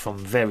downloaded from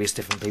various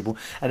different people.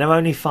 And they're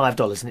only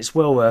 $5, and it's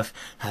well worth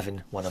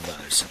having one of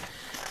those.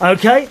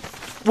 Okay,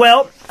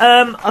 well,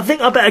 I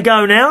think I better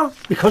go now,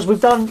 because we've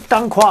done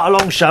quite a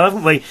long show,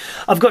 haven't we?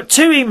 I've got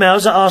 2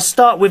 emails that I'll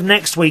start with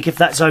next week, if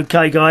that's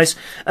okay, guys.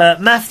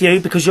 Matthew,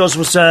 because yours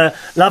was a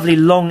lovely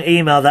long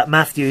email that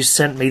Matthew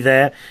sent me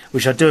there,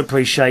 which I do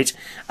appreciate,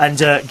 and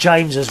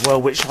James as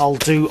well, which I'll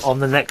do on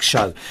the next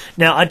show.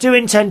 Now, I do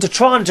intend to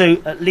try and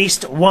do at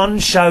least 1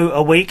 show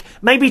a week,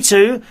 maybe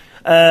 2,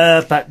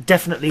 but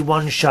definitely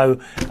 1 show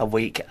a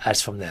week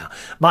as from now.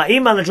 My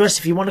email address,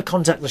 if you want to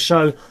contact the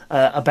show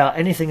about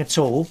anything at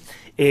all,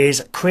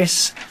 is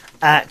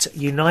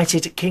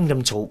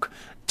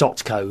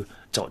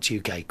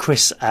chris@unitedkingdomtalk.co.uk.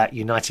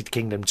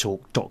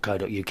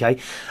 chris@unitedkingdomtalk.co.uk.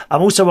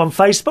 I'm also on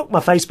Facebook. My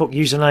Facebook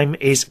username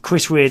is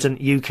Chris Reardon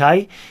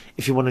UK.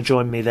 If you want to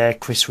join me there,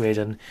 Chris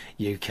Reardon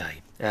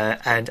UK.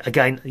 And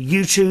again,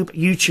 YouTube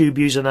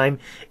username,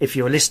 if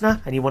you're a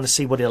listener and you want to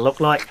see what it'll look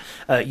like,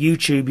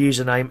 YouTube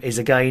username is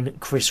again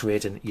Chris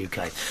Reardon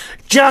UK.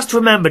 Just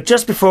remember,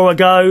 just before I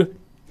go,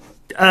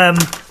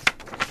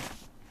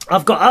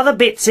 I've got other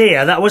bits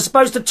here that I was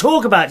supposed to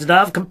talk about today.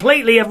 I've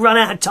completely run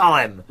out of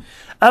time.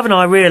 Haven't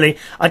I, really?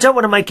 I don't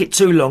want to make it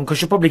too long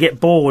because you'll probably get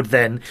bored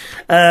then.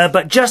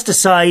 But just to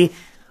say,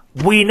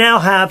 we now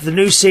have the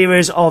new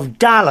series of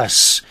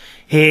Dallas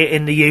here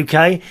in the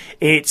UK.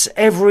 It's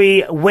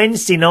every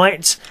Wednesday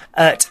night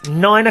at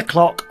 9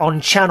 o'clock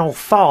on Channel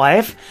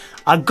 5.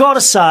 I've got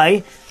to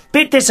say,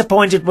 bit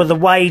disappointed with the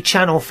way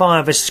Channel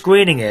 5 is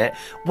screening it.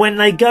 When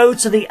they go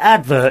to the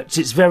adverts,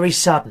 it's very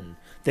sudden.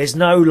 There's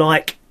no,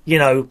 like, you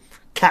know,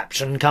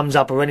 caption comes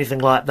up or anything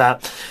like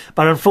that.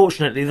 But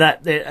unfortunately,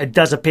 that it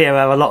does appear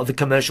how a lot of the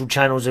commercial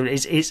channels are,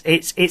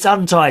 it's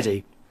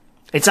untidy.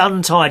 It's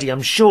untidy,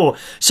 I'm sure.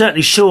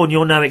 Certainly, Sean,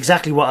 you'll know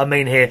exactly what I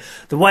mean here.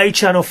 The way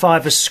Channel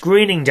 5 is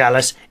screening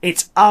Dallas,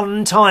 it's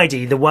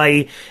untidy the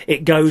way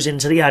it goes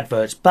into the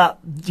adverts. But,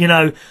 you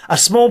know, a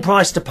small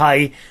price to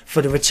pay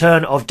for the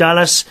return of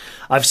Dallas.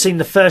 I've seen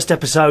the first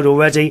episode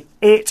already.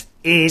 It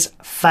is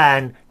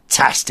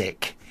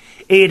fantastic.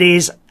 It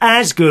is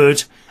as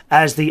good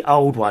as the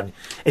old one.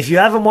 If you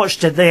haven't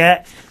watched it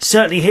there,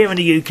 certainly here in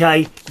the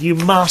UK, you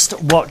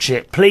must watch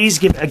it. Please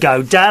give it a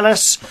go.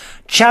 Dallas,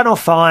 Channel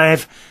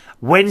 5,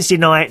 Wednesday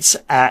nights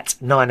at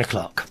 9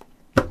 o'clock.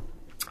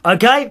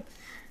 Okay,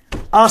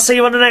 I'll see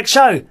you on the next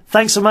show.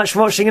 Thanks so much for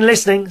watching and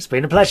listening. It's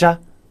been a pleasure.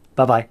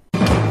 Bye-bye.